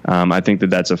Malone, I think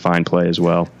that's a fine play as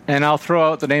well. And I'll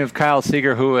throw out the name of Kyle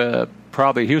Seager, who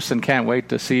probably Houston can't wait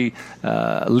to see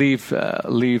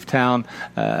leave town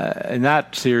in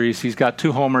that series. He's got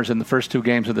 2 homers in the first 2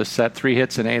 games of this set, 3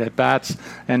 hits and 8 at bats,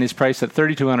 and he's priced at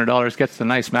 $3,200. Gets the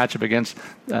nice matchup against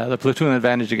the platoon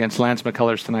advantage against Lance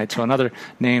McCullers tonight. So another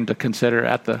name to consider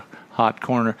at the hot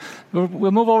corner.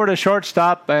 We'll move over to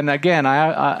shortstop, and again,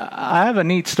 I have a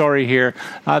neat story here.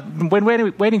 I've been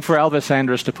waiting for Elvis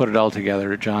Andrus to put it all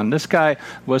together, John. This guy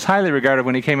was highly regarded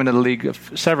when he came into the league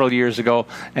several years ago,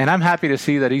 and I'm happy to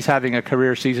see that he's having a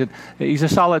career season. He's a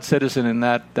solid citizen in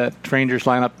that Rangers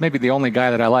lineup, maybe the only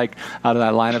guy that I like out of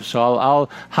that lineup, so I'll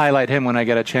highlight him when I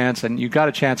get a chance, and you've got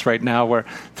a chance right now where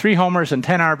 3 homers and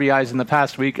 10 RBIs in the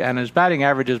past week, and his batting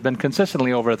average has been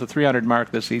consistently over at the 300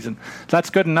 mark this season. So that's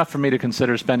good enough for me to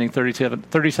consider spending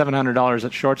 $3,700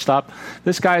 at shortstop.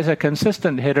 This guy's a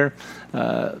consistent hitter.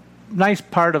 Nice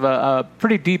part of a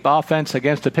pretty deep offense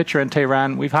against a pitcher in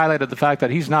Tehran. We've highlighted the fact that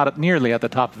he's not nearly at the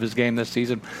top of his game this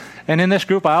season. And in this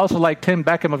group, I also like Tim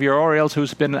Beckham of your Orioles,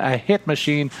 who's been a hit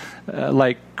machine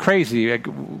like crazy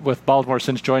with Baltimore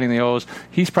since joining the O's.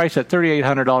 He's priced at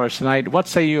 $3,800 tonight. What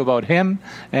say you about him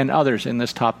and others in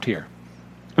this top tier?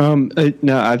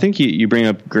 No, I think you bring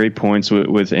up great points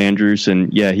with Andrus,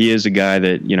 and yeah, he is a guy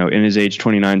that, in his age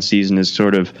 29 season is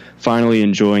sort of finally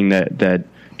enjoying that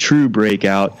true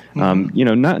breakout.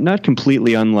 Not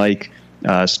completely unlike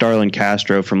Starlin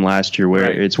Castro from last year,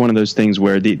 where it's one of those things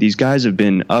where these guys have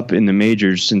been up in the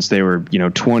majors since they were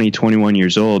 20, 21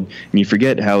 years old, and you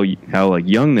forget how like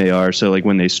young they are. So like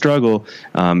when they struggle,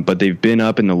 but they've been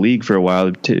up in the league for a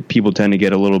while, people tend to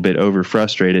get a little bit over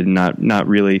frustrated and not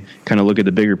really kind of look at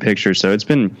the bigger picture. So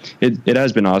it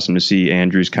has been awesome to see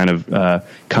Andrus kind of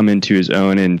come into his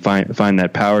own and find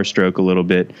that power stroke a little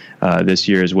bit this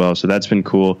year as well. So that's been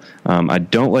cool. I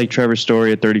don't like Trevor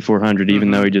Story at 3,400,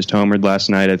 even though he just homered last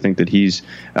night. I think that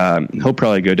he'll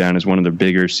probably go down as one of the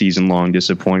bigger season-long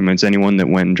disappointments. Anyone that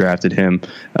went and drafted him,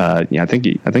 I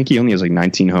think he only has like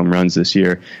 19 home runs this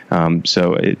year.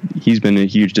 So he's been a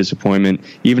huge disappointment.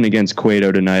 Even against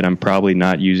Cueto tonight, I'm probably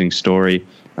not using Story.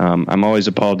 I'm always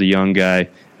a Paul DeYoung guy,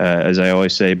 as I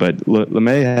always say, but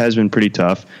LeMay has been pretty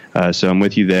tough. So I'm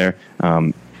with you there.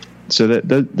 So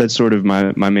that's sort of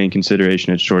my main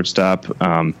consideration at shortstop.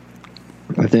 I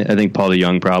think Paul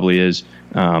DeYoung probably is.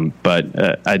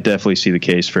 But I definitely see the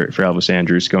case for Elvis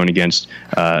Andrus going against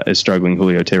a struggling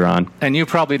Julio Tehran. And you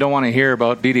probably don't want to hear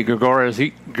about Didi Gregorius.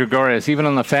 Even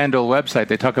on the FanDuel website,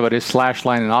 they talk about his slash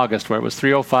line in August, where it was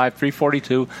 305,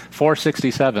 342,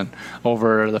 467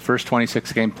 over the first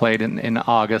 26 games played in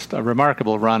August. A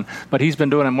remarkable run. But he's been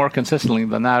doing it more consistently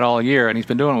than that all year, and he's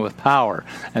been doing it with power.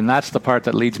 And that's the part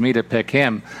that leads me to pick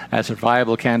him as a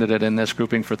viable candidate in this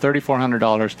grouping for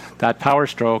 $3,400. That power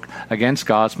stroke against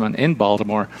Gausman in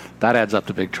Baltimore, that adds up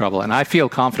to big trouble. And I feel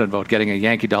confident about getting a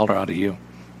Yankee dollar out of you.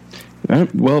 I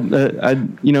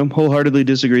wholeheartedly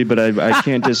disagree, but I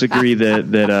can't disagree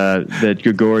that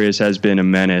Gregorius has been a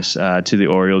menace to the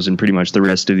Orioles and pretty much the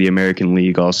rest of the American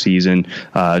League all season,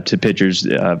 to pitchers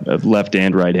left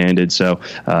and right-handed. So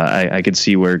I could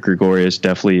see where Gregorius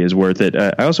definitely is worth it.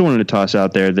 I also wanted to toss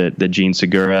out there that Gene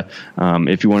Segura,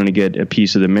 if you wanted to get a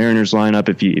piece of the Mariners lineup,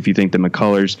 if you think the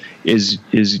McCullers is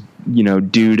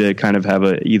due to kind of have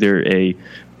either a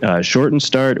shortened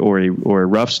start or a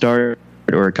rough start,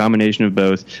 or a combination of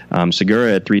both,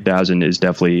 Segura at 3,000 is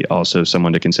definitely also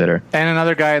someone to consider. And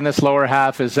another guy in this lower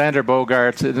half is Xander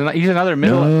Bogaerts. He's another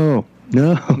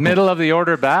middle of the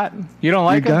order bat. You don't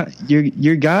like him?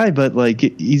 Your guy, but like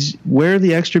where are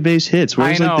the extra base hits?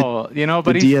 Where's the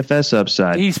DFS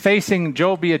upside? He's facing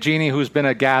Joe Biagini, who's been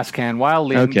a gas can,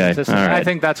 wildly inconsistent. Right. I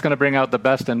think that's going to bring out the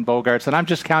best in Bogaerts, and I'm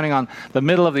just counting on the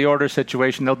middle of the order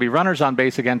situation. There'll be runners on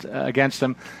base against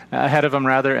him, ahead of him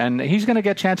rather, and he's going to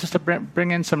get chances to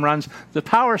bring in some runs. The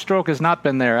power stroke has not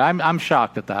been there. I'm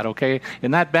shocked at that. Okay,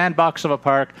 in that bandbox of a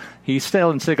park, he's still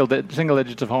in single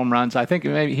digits of home runs. I think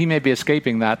he may be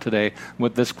escaping that today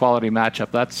with this quality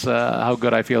matchup. That's how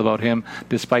good I feel about him,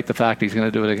 despite the fact he's going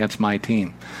to do it against my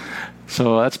team.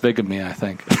 So that's big of me, I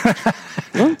think.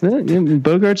 Well,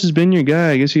 Bogaerts has been your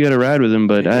guy. I guess you got to ride with him,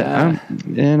 but yeah.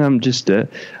 I'm just I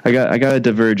got to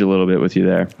diverge a little bit with you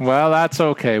there. Well, that's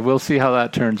okay. We'll see how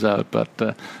that turns out,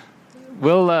 but.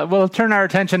 We'll turn our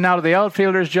attention now to the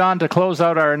outfielders, John, to close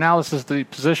out our analysis of the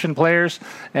position players.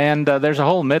 And there's a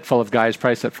whole mitt full of guys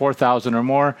priced at $4,000 or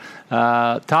more.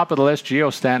 Top of the list,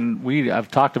 Gio Stanton.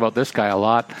 I've talked about this guy a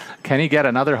lot. Can he get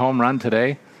another home run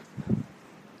today?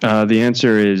 The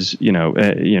answer is,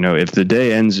 if the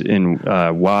day ends in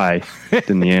Y,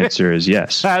 then the answer is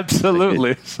yes.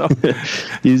 Absolutely. So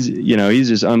he's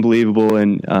just unbelievable,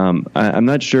 and I'm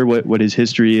not sure what his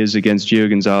history is against Gio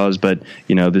Gonzalez, but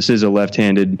this is a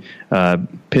left-handed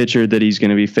pitcher that he's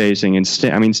going to be facing, and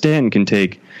Stanton can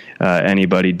take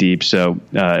anybody deep. So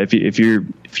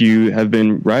if you have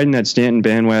been riding that Stanton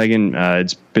bandwagon,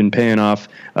 it's been paying off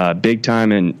big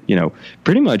time, and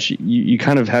pretty much you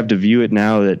kind of have to view it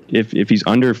now that if he's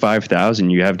under 5,000,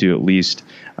 you have to at least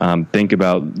think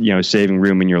about saving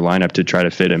room in your lineup to try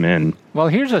to fit him in. Well,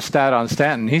 here's a stat on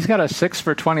Stanton. He's got a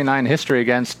 6-for-29 history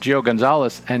against Gio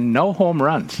Gonzalez and no home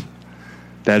runs.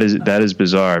 That is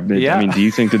bizarre. Yeah. I mean, do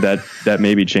you think that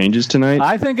maybe changes tonight?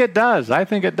 I think it does,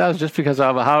 just because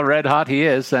of how red hot he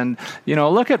is. And,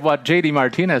 look at what J.D.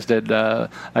 Martinez did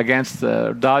against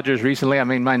the Dodgers recently. I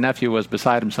mean, my nephew was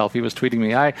beside himself. He was tweeting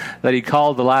me that he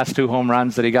called the last 2 home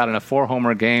runs that he got in a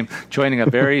 4-homer game, joining a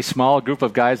very small group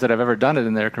of guys that have ever done it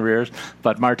in their careers.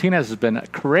 But Martinez has been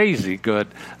crazy good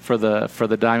for the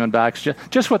Diamondbacks.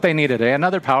 Just what they needed,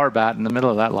 another power bat in the middle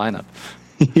of that lineup.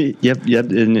 Yep,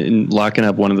 and locking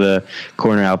up one of the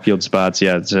corner outfield spots.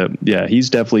 Yeah, he's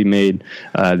definitely made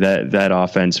that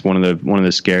offense one of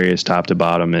the scariest top to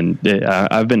bottom, and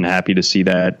I've been happy to see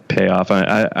that pay off.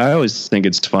 I always think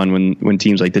it's fun when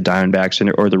teams like the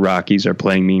Diamondbacks or the Rockies are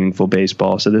playing meaningful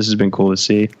baseball. So this has been cool to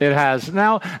see. It has.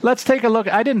 Now let's take a look.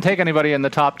 I didn't take anybody in the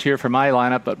top tier for my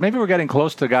lineup, but maybe we're getting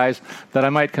close to guys that I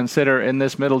might consider in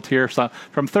this middle tier, so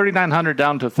from 3,900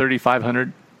 down to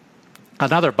 3,500.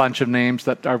 Another bunch of names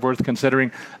that are worth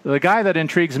considering. The guy that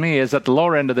intrigues me is at the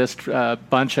lower end of this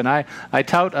bunch, and I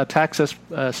tout a Texas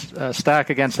stack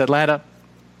against Atlanta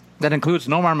that includes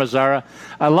Nomar Mazara.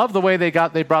 I love the way they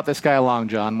brought this guy along,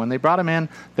 John. When they brought him in,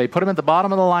 they put him at the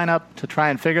bottom of the lineup to try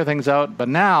and figure things out, but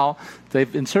now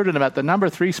they've inserted him at the number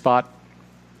 3 spot,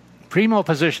 primo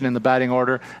position in the batting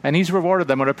order, and he's rewarded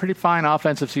them with a pretty fine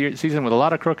offensive season with a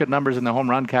lot of crooked numbers in the home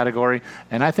run category,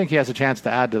 and I think he has a chance to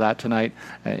add to that tonight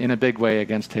in a big way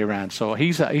against Tehran. So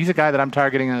he's a guy that I'm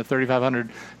targeting in the 3,500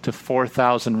 to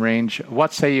 4,000 range.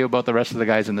 What say you about the rest of the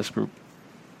guys in this group?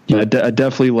 Yeah, I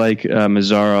definitely like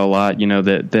Mazara a lot.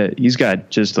 That he's got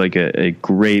just like a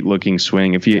great looking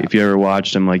swing. If you ever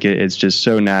watched him, it's just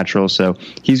so natural. So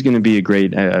he's going to be a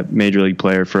great major league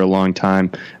player for a long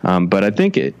time. But I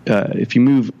think if you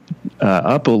move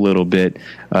up a little bit,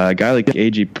 a guy like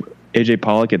AJ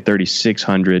Pollock at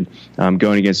 3,600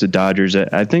 going against the Dodgers.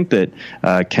 I think that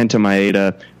Kenta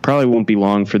Maeda probably won't be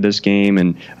long for this game,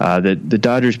 and the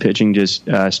Dodgers pitching,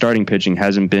 starting pitching,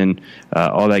 hasn't been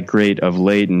all that great of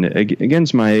late. And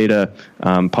against Maeda,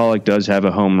 Pollock does have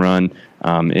a home run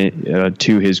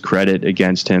to his credit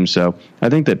against him. So I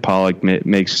think that Pollock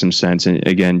makes some sense. And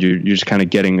again, you're just kind of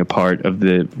getting a part of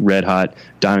the red-hot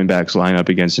Diamondbacks lineup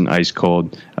against an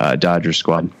ice-cold Dodgers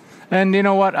squad. And you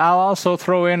know what? I'll also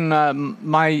throw in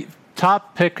my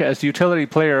top pick as utility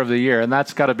player of the year, and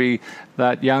that's got to be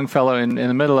that young fellow in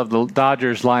the middle of the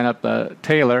Dodgers lineup,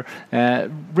 Taylor.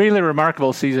 Really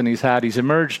remarkable season he's had. He's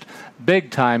emerged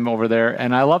big time over there,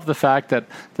 and I love the fact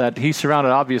that he's surrounded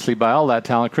obviously by all that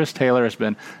talent. Chris Taylor has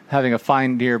been having a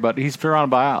fine year, but he's surrounded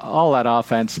by all that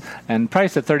offense and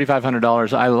priced at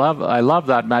 $3,500. I love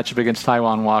that matchup against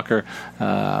Taijuan Walker,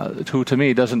 who to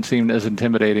me doesn't seem as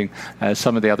intimidating as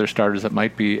some of the other starters that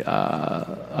might be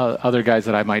other guys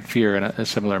that I might fear in a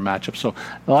similar matchup. So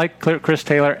I like Chris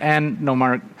Taylor and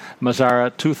Nomar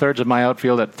Mazara, 2/3 of my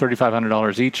outfield at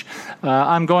 $3,500 each.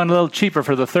 I'm going a little cheaper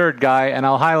for the third guy, and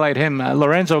I'll highlight him.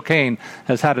 Lorenzo Cain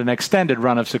has had an extended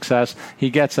run of success. He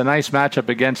gets a nice matchup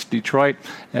against Detroit.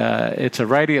 It's a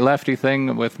righty-lefty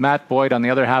thing with Matt Boyd on the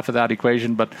other half of that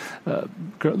equation, but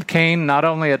Cain, not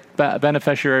only a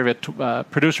beneficiary of a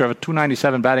producer of a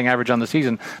 .297 batting average on the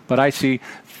season, but I see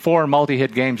 4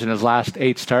 multi-hit games in his last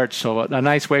 8 starts, so a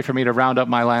nice way for me to round up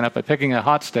my lineup by picking a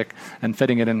hot stick and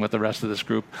fitting it in with the rest of this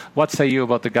group. What say you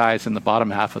about the guys in the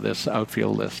bottom half of this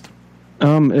outfield list?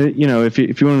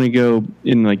 If you want to go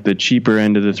in like the cheaper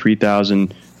end of the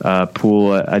 3,000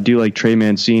 pool, I do like Trey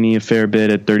Mancini a fair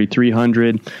bit at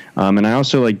 3,300, and I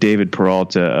also like David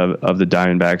Peralta of the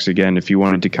Diamondbacks. Again, if you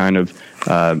wanted to kind of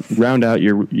round out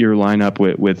your lineup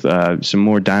with some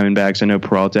more Diamondbacks. I know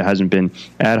Peralta hasn't been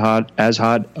as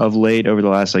hot of late over the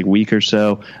last week or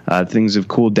so. Things have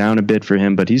cooled down a bit for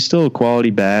him, but he's still a quality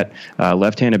bat,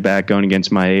 left-handed bat going against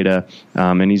Maeda,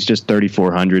 and he's just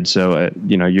 3,400. So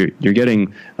you're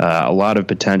getting a lot of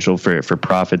potential for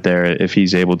profit there if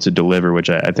he's able to deliver, which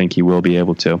I think he will be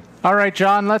able to. All right,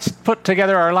 John, let's put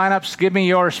together our lineups. Give me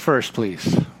yours first,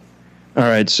 please. All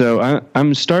right, so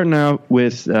I'm starting out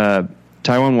with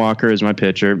Taijuan Walker is my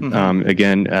pitcher. I'm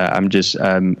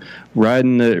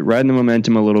riding the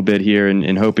momentum a little bit here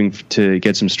and hoping to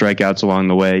get some strikeouts along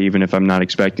the way, even if I'm not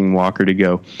expecting Walker to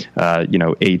go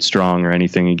 8 strong or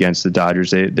anything against the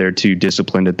Dodgers. They're too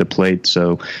disciplined at the plate,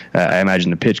 so I imagine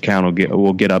the pitch count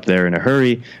will get up there in a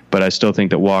hurry, but I still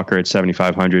think that Walker at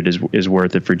 7,500 is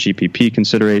worth it for GPP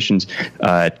considerations.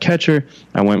 At catcher,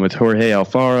 I went with Jorge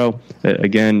Alfaro,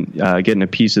 getting a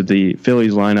piece of the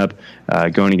Phillies lineup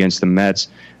going against the Mets.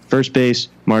 First base,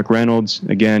 Mark Reynolds,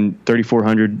 again,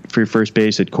 3,400 for your first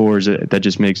base at Coors. That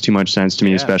just makes too much sense to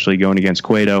me, especially going against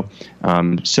Cueto.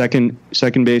 Second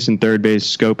base and third base,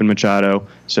 Scope and Machado,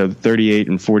 so 38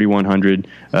 and 4,100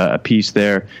 a piece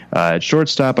there. At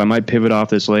shortstop, I might pivot off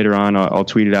this later on. I'll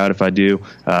tweet it out if I do,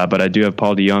 but I do have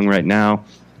Paul DeJong right now.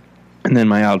 And then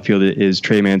my outfield is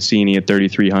Trey Mancini at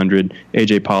 3,300,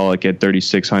 AJ Pollock at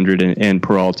 3,600, and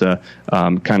Peralta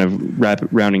kind of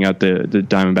rounding out the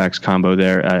Diamondbacks combo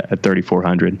there at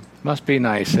 3,400. Must be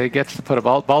nice. He gets to put a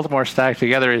Baltimore stack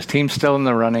together. His team's still in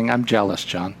the running. I'm jealous,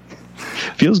 John.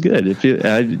 Feels good. If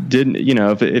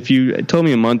you told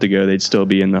me a month ago they'd still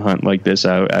be in the hunt like this,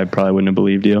 I probably wouldn't have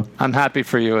believed you. I'm happy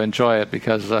for you. Enjoy it,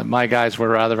 because my guys were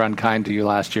rather unkind to you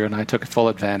last year, and I took full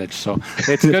advantage. So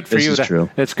it's good for you. True.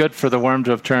 It's good for the worm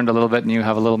to have turned a little bit, and you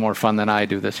have a little more fun than I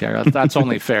do this year. That's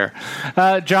only fair.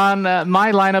 John,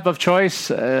 my lineup of choice: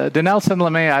 Dinelson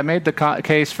Lamet. I made the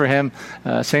case for him.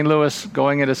 St. Louis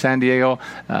going into San Diego.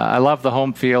 I love the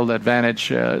home field advantage.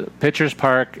 Pitchers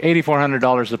Park,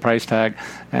 $8,400 the price tag,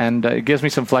 and it gives me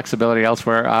some flexibility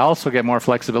elsewhere. I also get more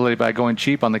flexibility by going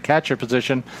cheap on the catcher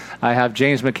position. I have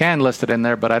James McCann listed in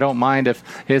there, but I don't mind if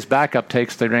his backup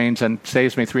takes the reins and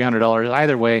saves me $300.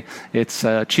 Either way, it's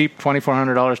cheap,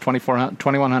 $2,400,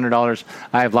 $2,100.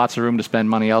 I have lots of room to spend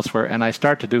money elsewhere, and I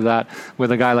start to do that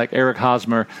with a guy like Eric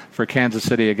Hosmer for Kansas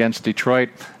City against Detroit.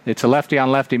 It's a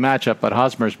lefty-on-lefty matchup, but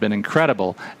Hosmer's been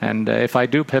incredible, and if I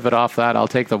do pivot off that, I'll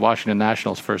take the Washington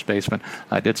Nationals first baseman.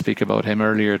 I did speak about him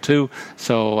earlier, too,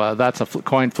 so that's a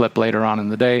coin flip later on in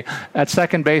the day. At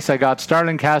second base, I got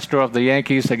Starlin Castro of the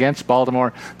Yankees against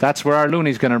Baltimore. That's where our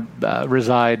Looney's going to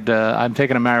reside. I'm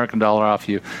taking American dollar off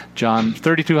you, John.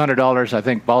 $3,200. I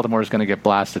think Baltimore is going to get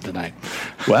blasted tonight.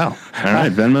 Wow. All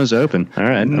right, Venmo's open. All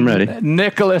right, I'm ready.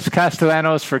 Nicholas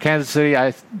Castellanos for Kansas City.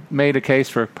 I made a case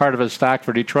for part of his stack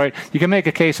for Detroit. You can make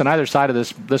a case on either side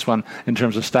of this one in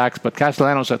terms of stacks, but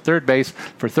Castellanos at third base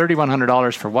for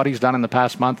 $3,100 for what he's done in the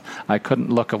past month. I couldn't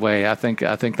look away. I think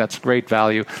that's great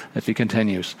value if he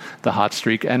continues the hot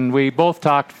streak. And we both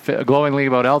talked glowingly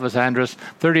about Elvis Andrus,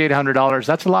 $3,800.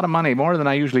 That's a lot of money, more than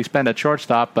I usually spend at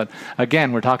shortstop. But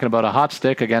again, we're talking about a hot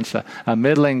stick against a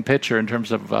middling pitcher in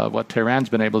terms of what Tehran's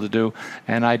been able to do.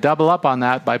 And I double up on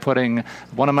that by putting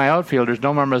one of my outfielders,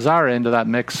 Nomar Mazara, into that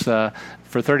mix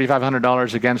for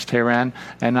 $3,500 against Tehran,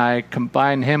 and I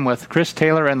combine him with Chris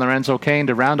Taylor and Lorenzo Cain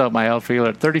to round out my outfield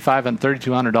at $3,500 and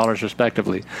 $3,200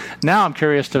 respectively. Now I'm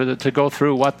curious to go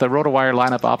through what the RotoWire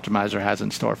lineup optimizer has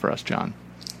in store for us, John.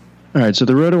 All right, so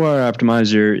the RotoWire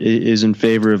optimizer is in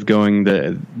favor of going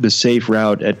the safe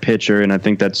route at pitcher, and I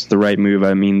think that's the right move.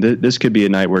 I mean, this could be a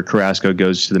night where Carrasco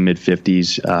goes to the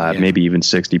mid-50s, maybe even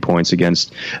 60 points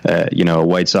against a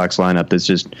White Sox lineup that's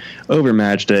just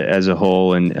overmatched as a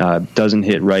whole and doesn't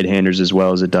hit right-handers as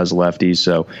well as it does lefties.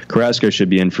 So Carrasco should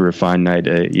be in for a fine night.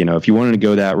 If you wanted to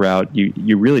go that route,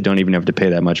 you really don't even have to pay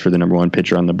that much for the number one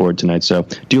pitcher on the board tonight. So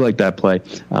do like that play.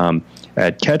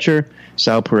 At catcher,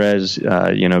 Sal Perez,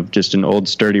 just an old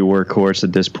sturdy workhorse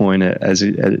at this point at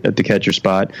the catcher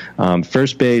spot.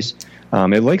 First base,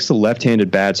 it likes the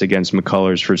left-handed bats against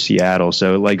McCullers for Seattle.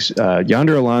 So it likes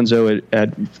Yonder Alonso at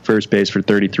first base for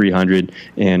 $3,300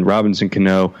 and Robinson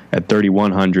Cano at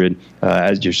 $3,100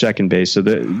 as your second base. So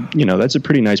that's a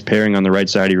pretty nice pairing on the right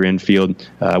side of your infield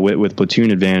with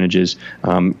platoon advantages.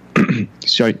 At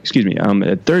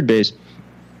third base,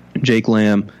 Jake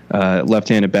Lamb,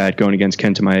 left-handed bat going against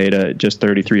Kenta Maeda, just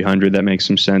 $3,300. That makes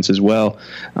some sense as well.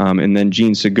 And then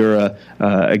Gene Segura,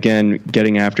 again,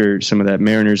 getting after some of that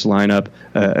Mariners lineup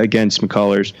against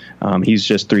McCullers. He's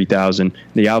just $3,000.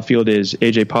 The outfield is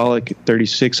AJ Pollock,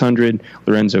 $3,600,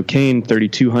 Lorenzo Cain,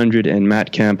 $3,200, and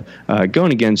Matt Kemp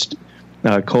going against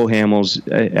Cole Hamels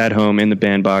at home in the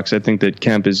bandbox. I think that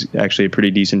Kemp is actually a pretty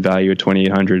decent value at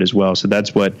 $2,800 as well. So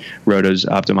that's what Roto's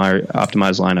optimized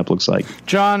lineup looks like.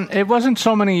 John, it wasn't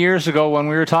so many years ago when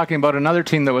we were talking about another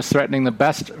team that was threatening the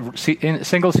best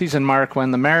single season mark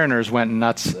when the Mariners went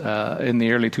nuts in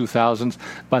the early 2000s,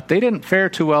 but they didn't fare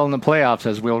too well in the playoffs,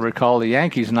 as we'll recall. The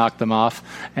Yankees knocked them off.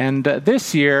 And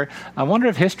this year, I wonder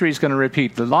if history is going to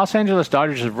repeat. The Los Angeles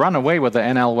Dodgers have run away with the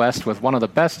NL West with one of the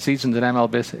best seasons in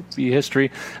MLB history.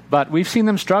 history, but we've seen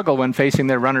them struggle when facing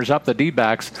their runners-up, the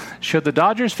D-backs. Should the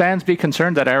Dodgers fans be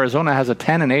concerned that Arizona has a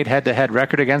 10-8 head-to-head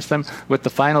record against them with the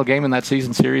final game in that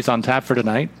season series on tap for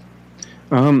tonight?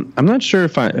 I'm not sure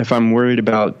if I'm worried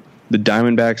about the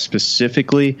Diamondbacks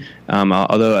specifically,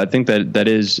 although I think that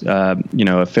is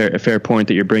a fair point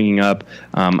that you're bringing up.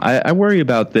 I worry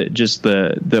about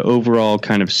the overall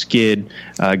kind of skid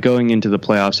going into the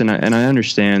playoffs, and I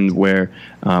understand where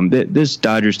this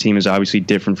Dodgers team is obviously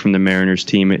different from the Mariners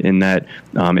team in that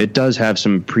it does have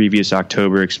some previous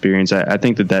October experience. I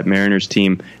think that Mariners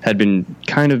team had been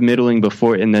kind of middling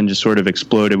before and then just sort of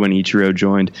exploded when Ichiro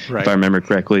joined, if I remember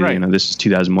correctly. Right. This is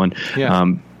 2001.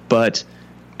 Yeah.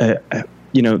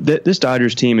 This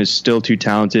Dodgers team is still too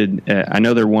talented. I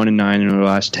know they're 1-9 in their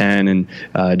last 10, and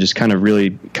just kind of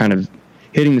really kind of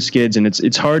hitting the skids. And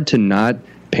it's hard to not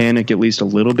panic at least a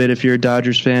little bit if you're a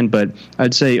Dodgers fan. But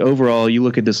I'd say overall, you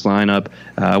look at this lineup.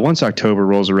 Once October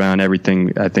rolls around,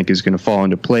 everything I think is going to fall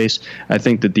into place. I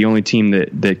think that the only team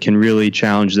that can really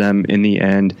challenge them in the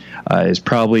end is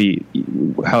probably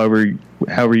however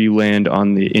you land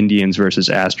on the Indians versus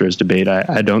Astros debate.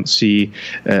 I don't see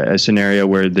a scenario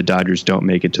where the Dodgers don't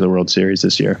make it to the World Series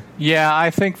this year. Yeah, I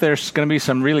think there's going to be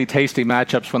some really tasty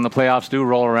matchups when the playoffs do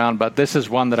roll around, but this is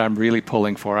one that I'm really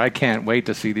pulling for. I can't wait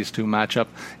to see these two match up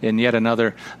in yet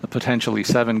another potentially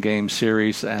 7-game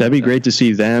series. And that'd be great to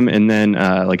see them, and then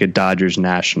like a Dodgers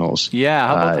Nationals. Yeah,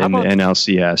 how about in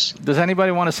NLCS. Does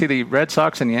anybody want to see the Red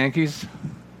Sox and Yankees?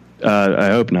 I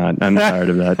hope not. I'm tired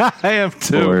of that. I am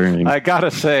too. Boring. I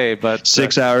gotta say, but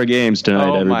 6-hour games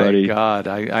tonight, everybody. Oh my God,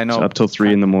 I know. It's up till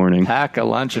 3 in the morning. Pack a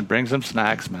lunch and bring some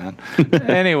snacks, man.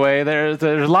 Anyway,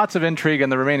 there's lots of intrigue in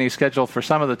the remaining schedule for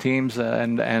some of the teams,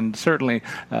 and certainly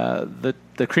the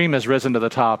cream has risen to the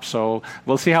top. So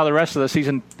we'll see how the rest of the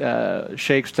season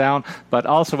shakes down. But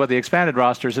also with the expanded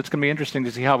rosters, it's going to be interesting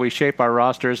to see how we shape our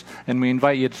rosters. And we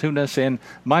invite you to tune us in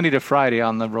Monday to Friday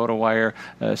on the RotoWire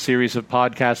series of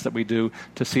podcasts that we do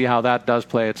to see how that does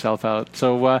play itself out.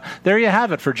 So there you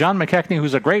have it. For John McKechnie,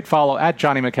 who's a great follow at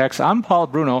Johnny McKex, I'm Paul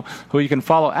Bruno, who you can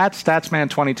follow at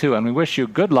Statsman22. And we wish you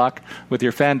good luck with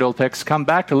your FanDuel picks. Come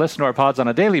back to listen to our pods on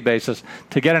a daily basis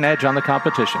to get an edge on the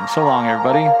competition. So long,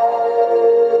 everybody.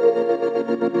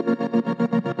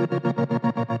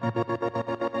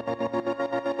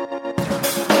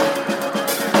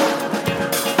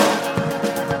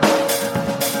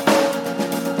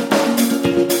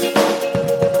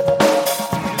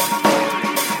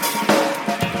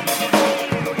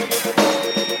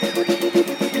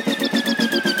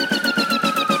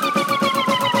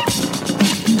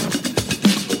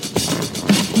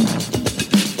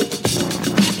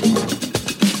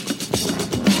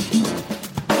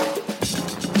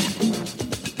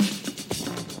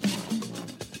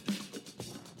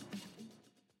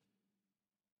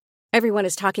 Everyone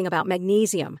is talking about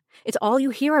magnesium. It's all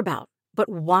you hear about. But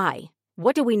why?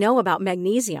 What do we know about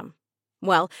magnesium?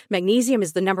 Well, magnesium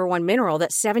is the #1 mineral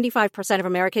that 75% of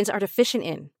Americans are deficient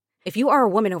in. If you are a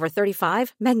woman over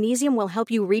 35, magnesium will help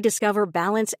you rediscover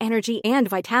balance, energy, and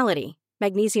vitality.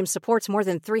 Magnesium supports more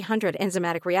than 300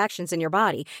 enzymatic reactions in your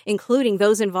body, including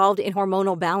those involved in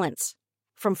hormonal balance.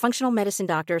 From functional medicine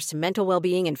doctors to mental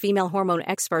well-being and female hormone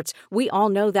experts, we all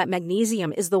know that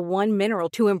magnesium is the one mineral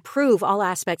to improve all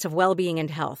aspects of well-being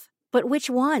and health. But which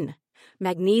one?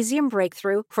 Magnesium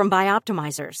Breakthrough from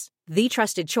Bioptimizers, the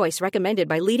trusted choice recommended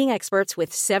by leading experts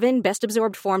with 7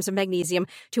 best-absorbed forms of magnesium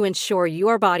to ensure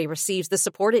your body receives the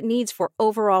support it needs for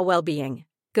overall well-being.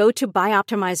 Go to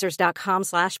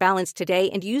bioptimizers.com/balance today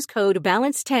and use code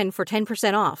BALANCE10 for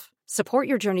 10% off. Support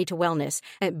your journey to wellness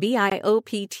at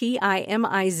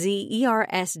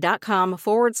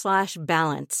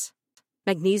bioptimizers.com/balance.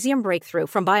 Magnesium Breakthrough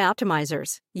from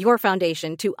Bioptimizers, your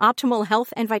foundation to optimal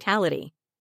health and vitality.